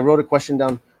I wrote a question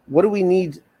down. What do we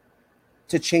need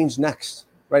to change next?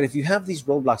 Right? If you have these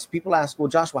roadblocks, people ask, well,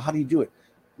 Joshua, how do you do it?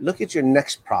 Look at your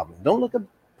next problem. Don't look at the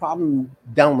problem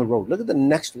down the road. Look at the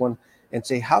next one and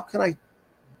say, how can I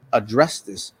address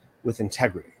this with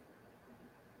integrity?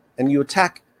 And you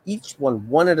attack each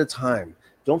one at a time.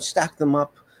 Don't stack them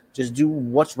up. Just do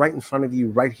what's right in front of you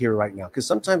right here, right now. Because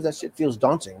sometimes that shit feels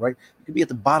daunting, right? You could be at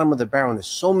the bottom of the barrel and there's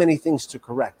so many things to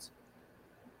correct.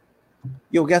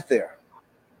 You'll get there,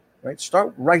 right?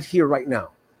 Start right here, right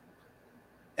now.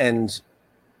 And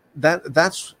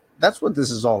that's what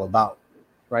this is all about,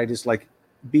 right? It's like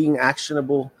being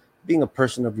actionable, being a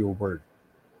person of your word.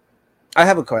 I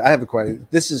have a question.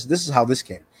 This is how this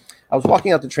came. I was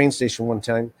walking out the train station one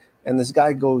time, and this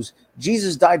guy goes,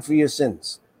 "Jesus died for your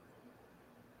sins."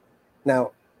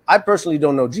 Now, I personally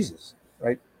don't know Jesus,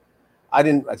 right? I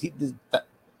didn't.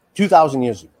 2,000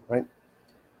 years ago, right?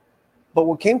 But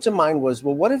what came to mind was,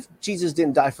 well, what if Jesus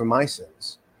didn't die for my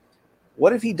sins?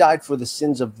 What if he died for the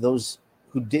sins of those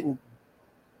who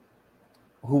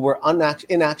were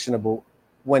inactionable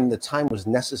when the time was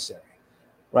necessary,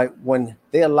 right? When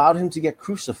they allowed him to get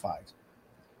crucified.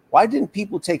 Why didn't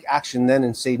people take action then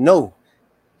and say, no,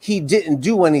 he didn't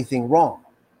do anything wrong,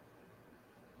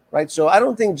 right? So I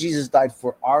don't think Jesus died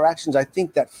for our actions. I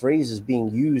think that phrase is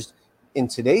being used in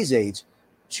today's age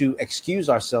to excuse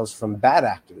ourselves from bad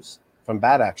actors, from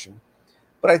bad action.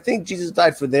 But I think Jesus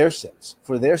died for their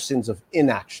sins of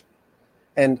inaction.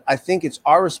 And I think it's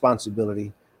our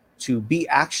responsibility to be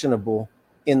actionable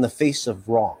in the face of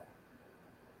wrong.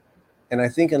 And I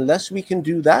think unless we can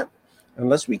do that,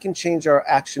 unless we can change our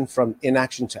action from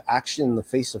inaction to action in the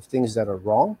face of things that are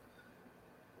wrong,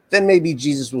 then maybe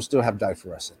Jesus will still have died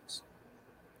for our sins,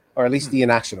 or at least the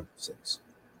inactionable sins.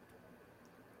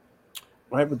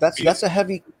 Right? But that's a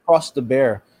heavy cross to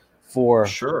bear for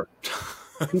sure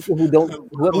people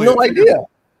who have no idea.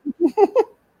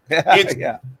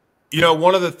 Yeah. You know,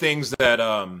 one of the things that,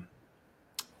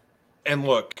 and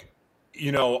look,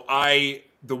 you know,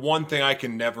 the one thing I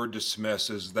can never dismiss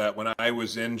is that when I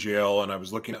was in jail and I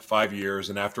was looking at 5 years,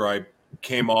 and after I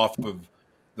came off of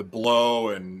the blow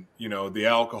and, you know, the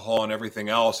alcohol and everything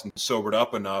else and sobered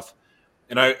up enough,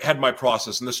 and I had my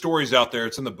process, and the story's out there,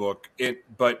 it's in the book.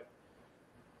 But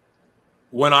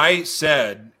when I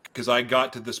said, because I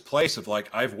got to this place of like,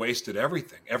 I've wasted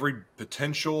everything, every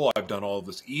potential, I've done all of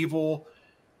this evil.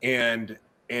 And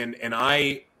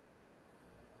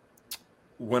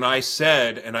when I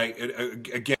said, and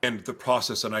again, the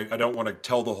process, and I don't want to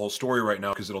tell the whole story right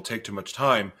now because it'll take too much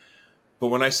time. But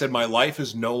when I said, my life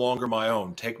is no longer my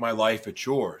own, take my life, it's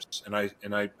yours. And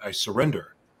I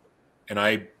surrender. And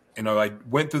I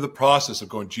went through the process of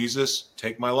going, Jesus,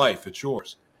 take my life, it's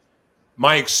yours.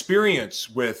 My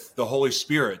experience with the Holy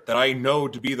Spirit, that I know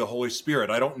to be the Holy Spirit,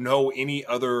 I don't know any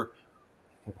other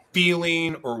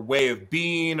feeling or way of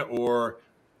being, or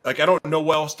like, I don't know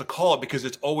what else to call it, because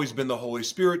it's always been the Holy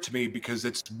Spirit to me, because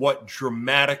it's what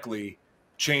dramatically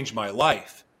changed my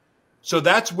life. So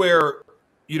that's where,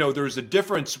 you know, there's a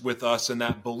difference with us in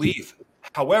that belief.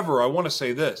 However, I want to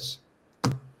say this.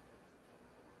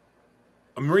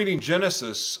 I'm reading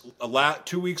Genesis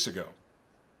 2 weeks ago,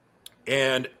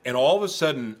 and all of a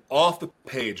sudden, off the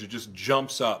page, it just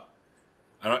jumps up,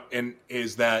 and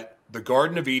is that the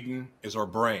Garden of Eden is our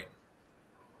brain,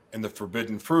 and the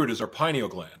forbidden fruit is our pineal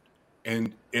gland.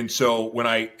 And so when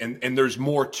and there's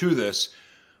more to this,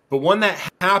 but when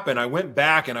that happened, I went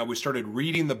back and I started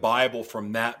reading the Bible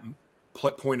from that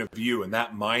point of view and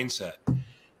that mindset.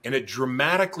 And it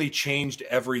dramatically changed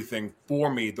everything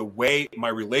for me, the way my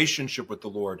relationship with the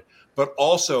Lord, but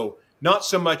also not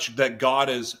so much that God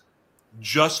is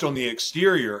just on the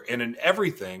exterior and in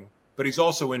everything, but he's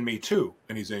also in me too.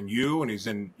 And he's in you, and he's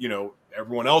in,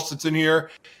 everyone else that's in here.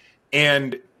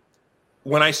 And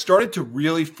when I started to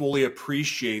really fully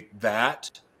appreciate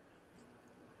that,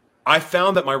 I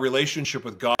found that my relationship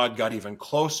with God got even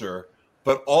closer,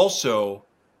 but also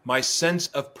my sense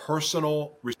of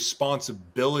personal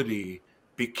responsibility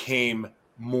became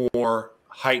more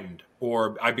heightened,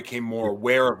 or I became more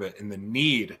aware of it, and the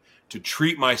need to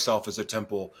treat myself as a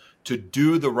temple, to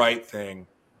do the right thing,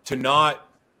 to not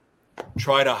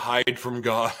try to hide from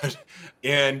God,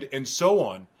 and so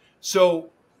on.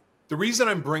 So the reason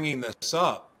I'm bringing this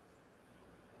up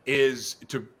is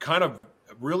to kind of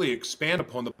really expand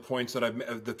upon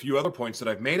the few other points that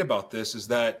I've made about this, is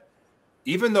that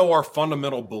even though our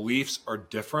fundamental beliefs are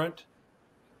different,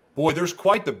 boy, there's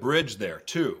quite the bridge there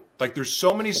too. Like, there's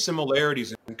so many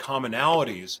similarities and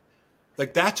commonalities.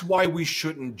 Like, that's why we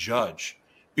shouldn't judge.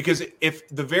 Because if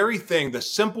the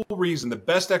simple reason, the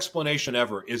best explanation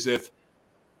ever is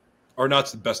or not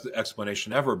the best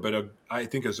explanation ever, but I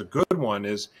think is a good one,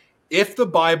 is if the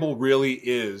Bible really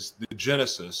is the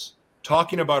Genesis,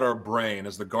 talking about our brain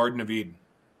as the Garden of Eden,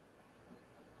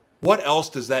 what else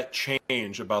does that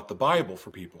change about the Bible for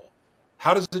people?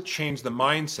 How does it change the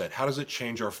mindset? How does it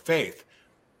change our faith?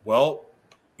 Well,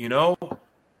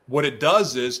 what it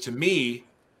does is, to me,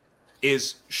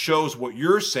 shows what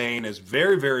you're saying is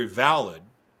very, very valid,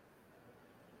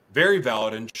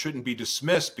 and shouldn't be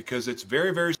dismissed, because it's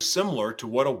very, very similar to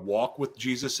what a walk with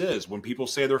Jesus is. When people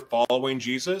say they're following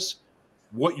Jesus,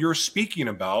 what you're speaking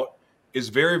about is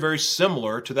very, very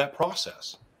similar to that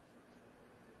process.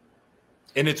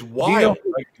 And it's wild,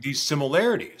 these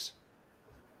similarities.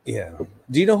 Yeah.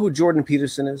 Do you know who Jordan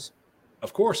Peterson is?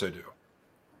 Of course I do.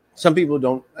 Some people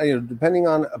don't, depending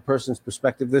on a person's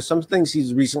perspective. There's some things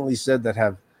he's recently said that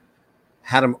have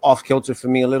had him off kilter for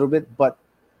me a little bit, but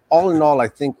all in all, I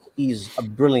think he's a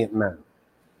brilliant man.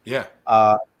 Yeah.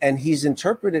 And he's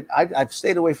interpreted, I've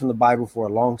stayed away from the Bible for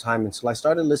a long time until I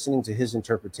started listening to his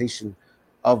interpretation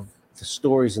of the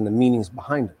stories and the meanings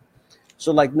behind them.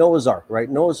 So like Noah's Ark, right?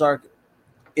 Noah's Ark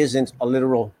isn't a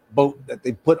literal boat that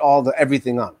they put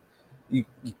everything on. You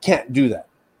can't do that.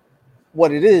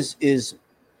 What it is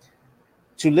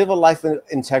to live a life of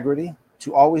integrity,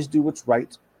 to always do what's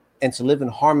right, and to live in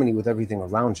harmony with everything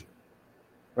around you,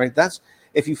 right? That's,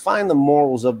 if you find the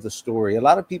morals of the story, a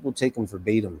lot of people take them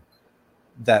verbatim,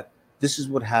 that this is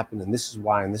what happened and this is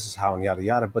why and this is how and yada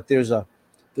yada. But there's a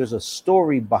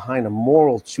story behind, a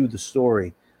moral to the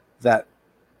story that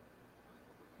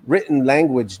written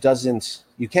language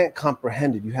you can't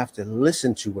comprehend it. You have to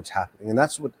listen to what's happening. And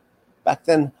that's what, back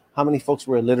then, how many folks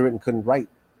were illiterate and couldn't write,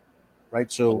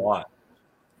 right? So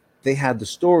they had the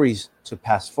stories to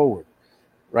pass forward,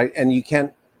 right? And you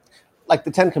can't, like the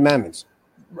 10 Commandments,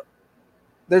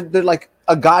 they're like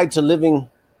a guide to living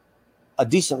a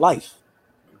decent life,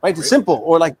 right? It's simple.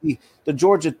 Or like the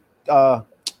Georgia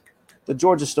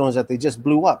stones that they just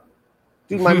blew up.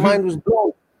 Dude, my mind was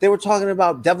blown. They were talking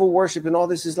about devil worship and all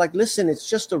this. Is like, listen, it's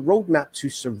just a roadmap to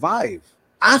survive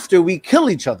after we kill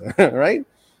each other, right?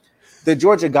 The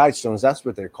Georgia Guidestones, that's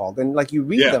what they're called. And like, you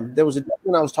read them. There was a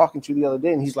gentleman I was talking to the other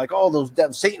day, and he's like, "Oh, those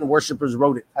Satan worshipers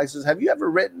wrote it." I says, "Have you ever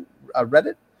read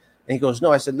it?" And he goes,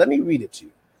 "No." I said, "Let me read it to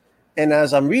you." And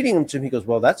as I'm reading them to him, he goes,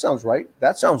 "Well, that sounds right.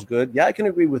 That sounds good. Yeah, I can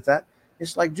agree with that."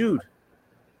 It's like, dude,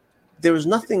 there was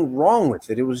nothing wrong with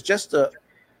it. It was just a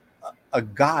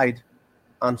guide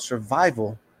on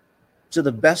survival to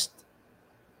the best,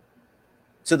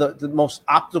 to the most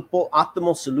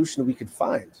optimal solution we could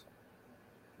find.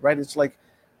 Right? It's like,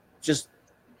 just,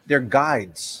 they're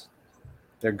guides.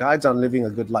 They're guides on living a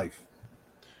good life.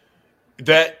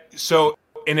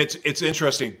 And it's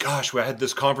interesting. Gosh, I had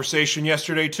this conversation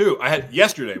yesterday too.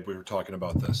 We were talking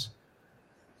about this.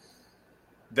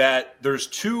 That there's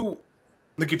two,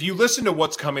 like, if you listen to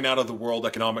what's coming out of the World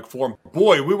Economic Forum,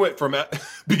 boy, we went from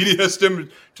BDSM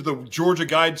to the Georgia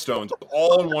Guidestones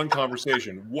all in one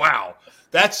conversation. Wow.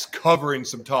 That's covering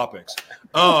some topics.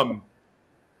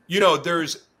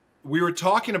 We were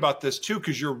talking about this too,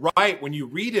 because you're right. When you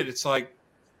read it, it's like,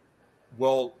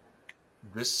 well,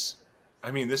 this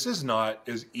is not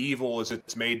as evil as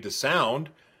it's made to sound.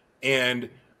 And,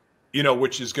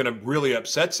 which is going to really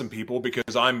upset some people,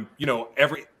 because I'm,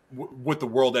 what the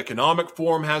World Economic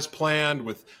Forum has planned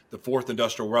with the Fourth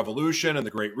Industrial Revolution and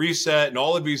the Great Reset and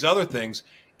all of these other things,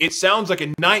 it sounds like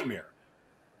a nightmare.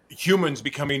 Humans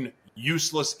becoming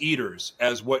useless eaters,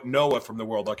 as what Noah from the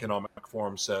World Economic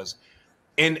Forum says.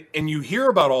 And you hear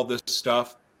about all this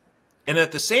stuff, and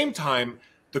at the same time,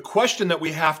 the question that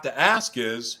we have to ask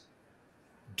is,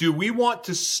 do we want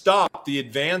to stop the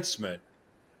advancement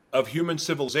of human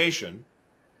civilization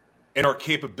and our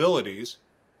capabilities,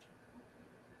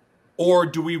 or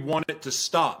do we want it to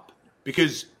stop?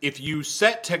 Because if you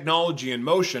set technology in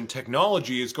motion,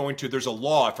 technology is going to, there's a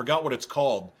law, I forgot what it's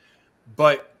called,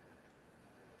 but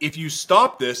if you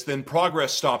stop this, then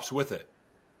progress stops with it.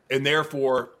 And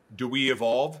therefore, do we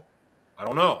evolve? I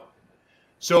don't know.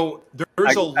 So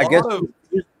there's a lot of,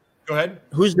 go ahead.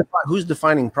 Who's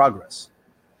defining progress?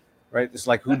 Right? It's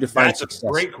like, who defines success? That's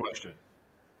a great question.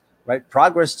 Right?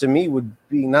 Progress to me would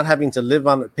be not having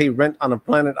to pay rent on a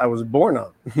planet I was born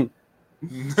on.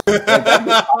 I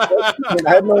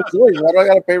had no choice. Why do I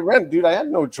got to pay rent, dude? I had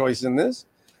no choice in this,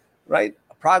 right?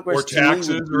 Progress, or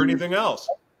taxes, or anything else,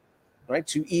 right?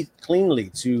 To eat cleanly,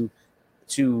 to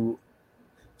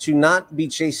not be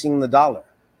chasing the dollar,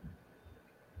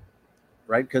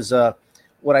 right? Because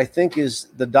what I think is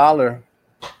the dollar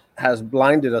has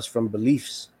blinded us from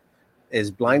beliefs, is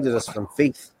blinded us from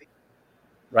faith,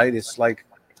 right? It's like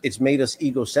it's made us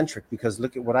egocentric because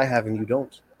look at what I have and you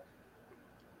don't.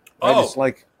 Right? Oh, it's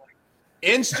like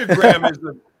Instagram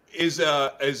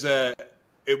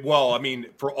well, I mean,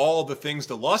 for all the things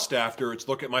to lust after, it's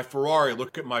look at my Ferrari,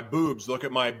 look at my boobs, look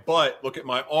at my butt, look at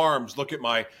my arms, look at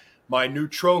my new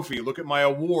trophy, look at my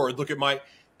award, look at my,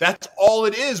 that's all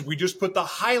it is. We just put the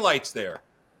highlights there.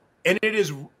 And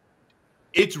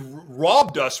it's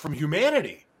robbed us from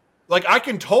humanity. Like, I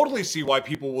can totally see why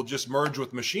people will just merge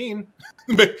with machine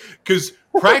because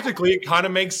practically it kind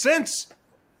of makes sense.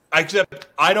 Except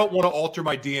I don't want to alter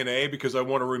my DNA because I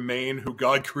want to remain who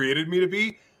God created me to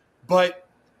be. But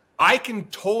I can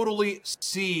totally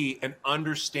see and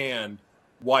understand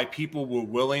why people will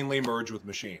willingly merge with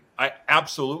machine. I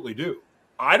absolutely do.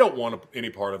 I don't want any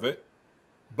part of it.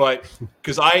 But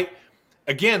because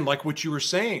again, like what you were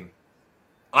saying,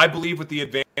 I believe with the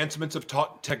advancements of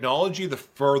technology, the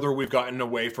further we've gotten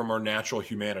away from our natural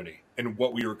humanity and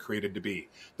what we were created to be.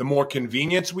 The more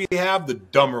convenience we have, the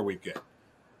dumber we get.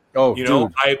 Oh, you know,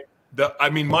 dude. I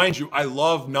mean, mind you, I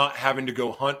love not having to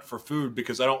go hunt for food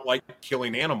because I don't like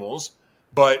killing animals.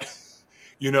 But,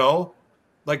 you know,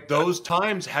 like those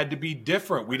times had to be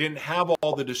different. We didn't have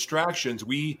all the distractions.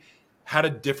 We had a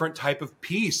different type of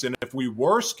peace. And if we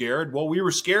were scared, well, we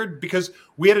were scared because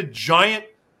we had a giant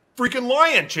freaking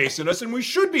lion chasing us, and we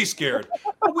should be scared.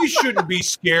 But we shouldn't be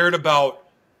scared about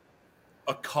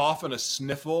a cough and a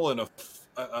sniffle and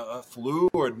a flu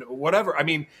or whatever. I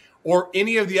mean, or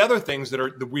any of the other things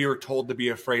that we are told to be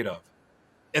afraid of.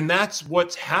 And that's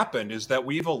what's happened, is that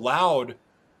we've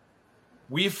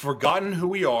forgotten who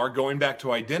we are, going back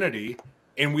to identity,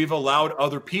 and we've allowed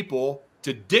other people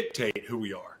to dictate who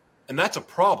we are. And that's a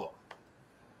problem.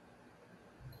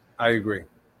 I agree.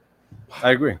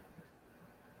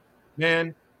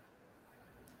 Man,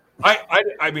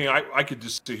 I mean, I could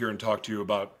just sit here and talk to you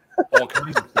about all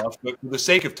kinds of stuff, but for the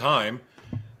sake of time,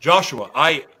 Joshua,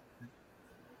 I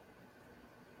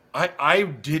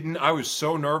was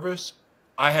so nervous.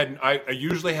 I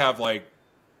usually have, like,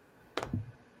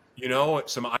 you know,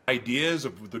 some ideas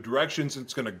of the directions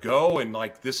it's going to go. And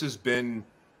like, this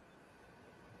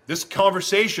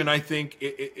conversation, I think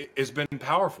it has been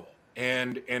powerful,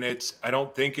 and I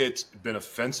don't think it's been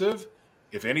offensive.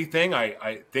 If anything,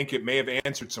 I think it may have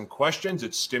answered some questions.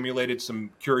 It's stimulated some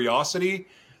curiosity,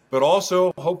 but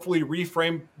also hopefully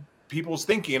reframe people's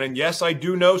thinking. And yes, I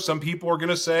do know some people are going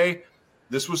to say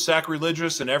this was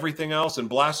sacrilegious and everything else and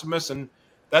blasphemous, and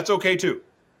that's okay too.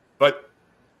 But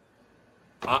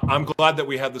I'm glad that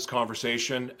we had this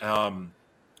conversation. I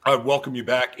would welcome you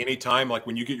back anytime, like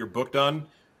when you get your book done,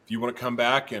 if you want to come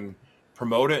back and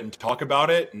promote it and talk about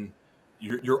it, and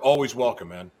you're always welcome,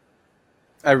 man.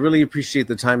 I really appreciate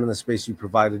the time and the space you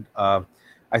provided.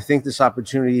 I think this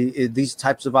opportunity, these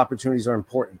types of opportunities are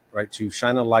important, right? To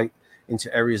shine a light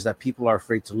into areas that people are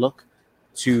afraid to look,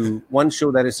 to one,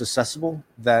 show that it's accessible,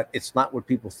 that it's not what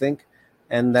people think,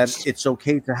 and that it's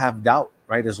okay to have doubt,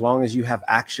 right? As long as you have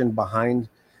action behind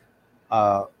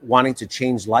wanting to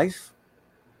change life,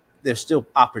 there's still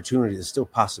opportunity, there's still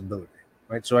possibility,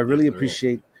 right? So I really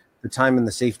appreciate the time and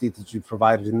the safety that you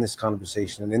provided in this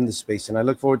conversation and in this space. And I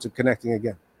look forward to connecting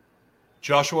again.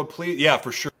 Joshua, please. Yeah,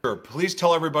 for sure. Please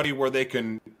tell everybody where they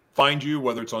can find you,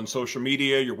 whether it's on social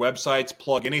media, your websites,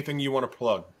 plug anything you want to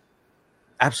plug.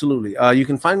 Absolutely. You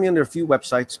can find me under a few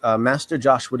websites,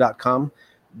 masterjoshua.com.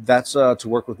 That's to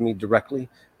work with me directly.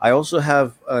 I also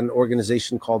have an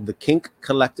organization called the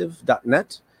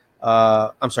kinkcollective.net.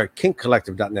 I'm sorry,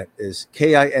 kinkcollective.net is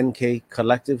KINK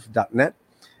collective.net.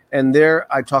 And there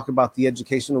I talk about the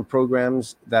educational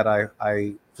programs that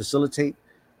I facilitate.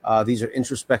 These are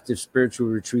introspective spiritual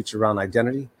retreats around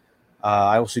identity.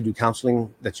 I also do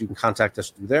counseling that you can contact us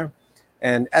through there.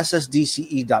 And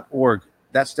ssdce.org,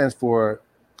 that stands for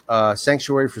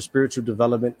Sanctuary for Spiritual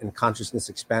Development and Consciousness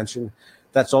Expansion.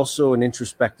 That's also an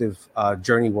introspective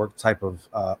journey work type of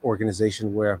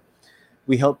organization where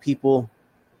we help people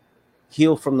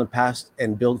heal from the past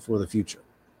and build for the future.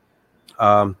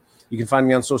 You can find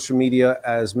me on social media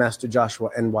as Master Joshua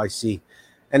NYC.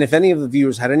 And if any of the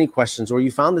viewers had any questions or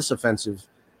you found this offensive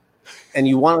and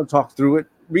you want to talk through it,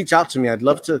 reach out to me. I'd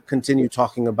love to continue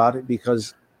talking about it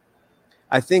because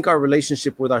I think our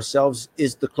relationship with ourselves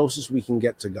is the closest we can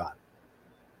get to God.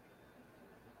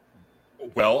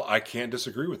 Well, I can't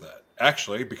disagree with that,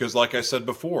 actually, because like I said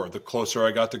before, the closer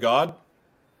I got to God,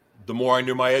 the more I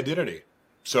knew my identity.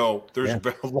 So there's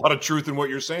a lot of truth in what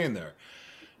you're saying there.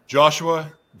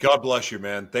 Joshua, God bless you,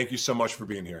 man. Thank you so much for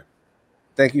being here.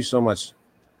 Thank you so much.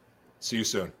 See you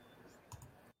soon.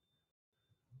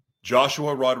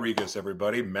 Joshua Rodriguez,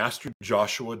 everybody,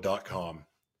 masterjoshua.com.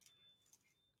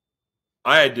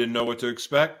 I didn't know what to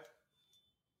expect,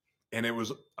 and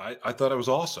I thought it was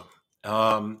awesome.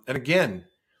 And again,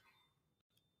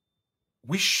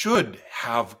 we should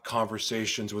have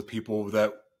conversations with people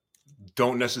that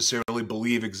don't necessarily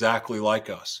believe exactly like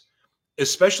us,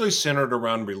 especially centered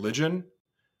around religion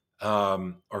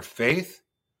or faith.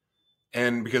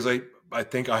 And because I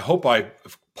hope I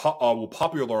will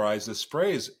popularize this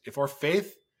phrase, if our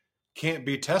faith can't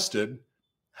be tested,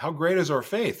 how great is our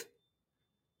faith?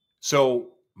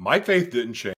 So my faith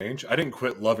didn't change. I didn't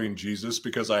quit loving Jesus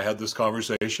because I had this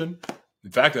conversation.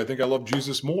 In fact, I think I love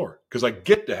Jesus more because I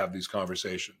get to have these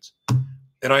conversations.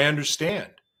 And I understand.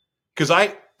 Because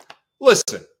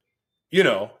listen,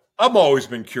 I've always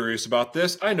been curious about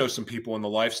this. I know some people in the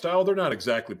lifestyle. They're not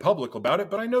exactly public about it,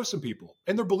 but I know some people.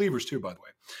 And they're believers too, by the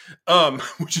way,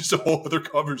 which is a whole other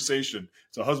conversation.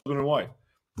 It's a husband and wife.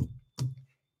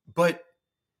 But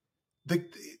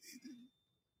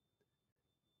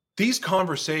these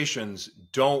conversations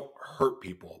don't hurt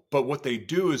people, but what they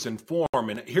do is inform.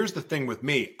 And here's the thing with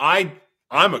me. I'm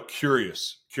a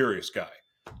curious guy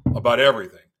about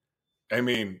everything. I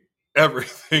mean,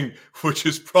 everything, which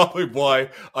is probably why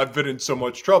I've been in so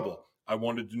much trouble. I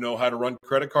wanted to know how to run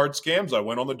credit card scams. I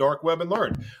went on the dark web and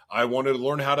learned. I wanted to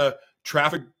learn how to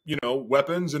traffic,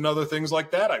 weapons and other things like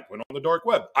that. I went on the dark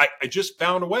web. I just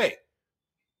found a way.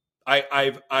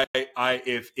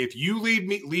 If you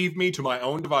leave me to my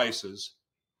own devices,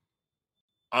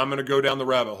 I'm going to go down the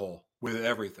rabbit hole with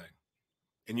everything.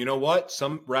 And you know what?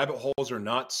 Some rabbit holes are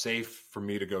not safe for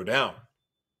me to go down.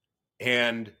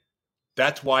 And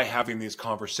that's why having these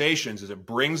conversations is it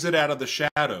brings it out of the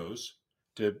shadows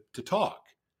to talk.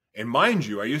 And mind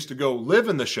you, I used to go live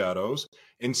in the shadows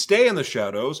and stay in the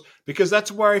shadows because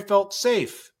that's where I felt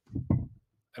safe.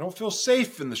 I don't feel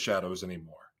safe in the shadows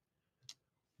anymore.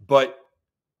 But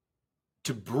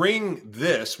to bring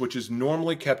this, which is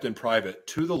normally kept in private,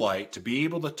 to the light, to be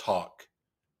able to talk,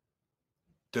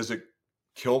 does it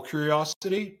kill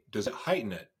curiosity? Does it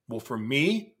heighten it? Well, for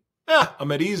me,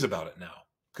 I'm at ease about it now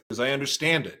because I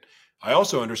understand it. I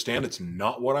also understand it's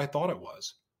not what I thought it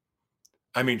was.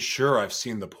 I mean, sure, I've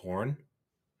seen the porn,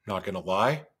 not going to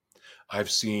lie.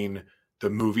 I've seen the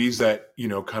movies that,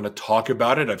 kind of talk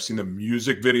about it. I've seen the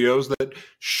music videos that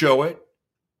show it.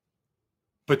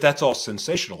 But that's all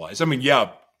sensationalized. I mean,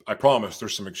 yeah, I promise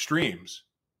there's some extremes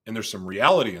and there's some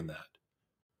reality in that.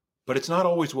 But it's not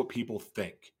always what people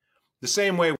think. The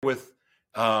same way with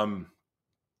Hagatha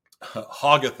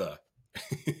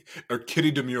or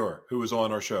Kitty Demure, who was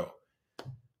on our show,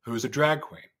 who is a drag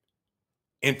queen.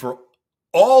 And for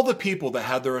all the people that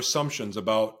had their assumptions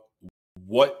about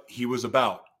what he was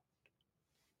about,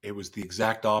 it was the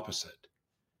exact opposite.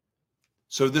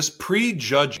 So this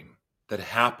prejudging that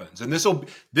happens, and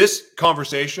this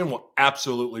conversation will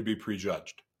absolutely be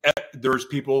prejudged. There's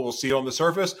people will see it on the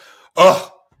surface,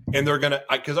 and they're gonna,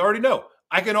 because I already know,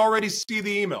 I can already see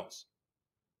the emails.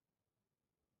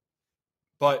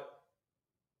 But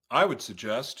I would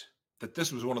suggest that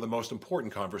this was one of the most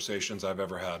important conversations I've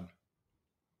ever had.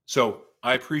 So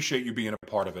I appreciate you being a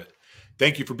part of it.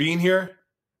 Thank you for being here.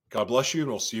 God bless you, and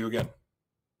we'll see you again.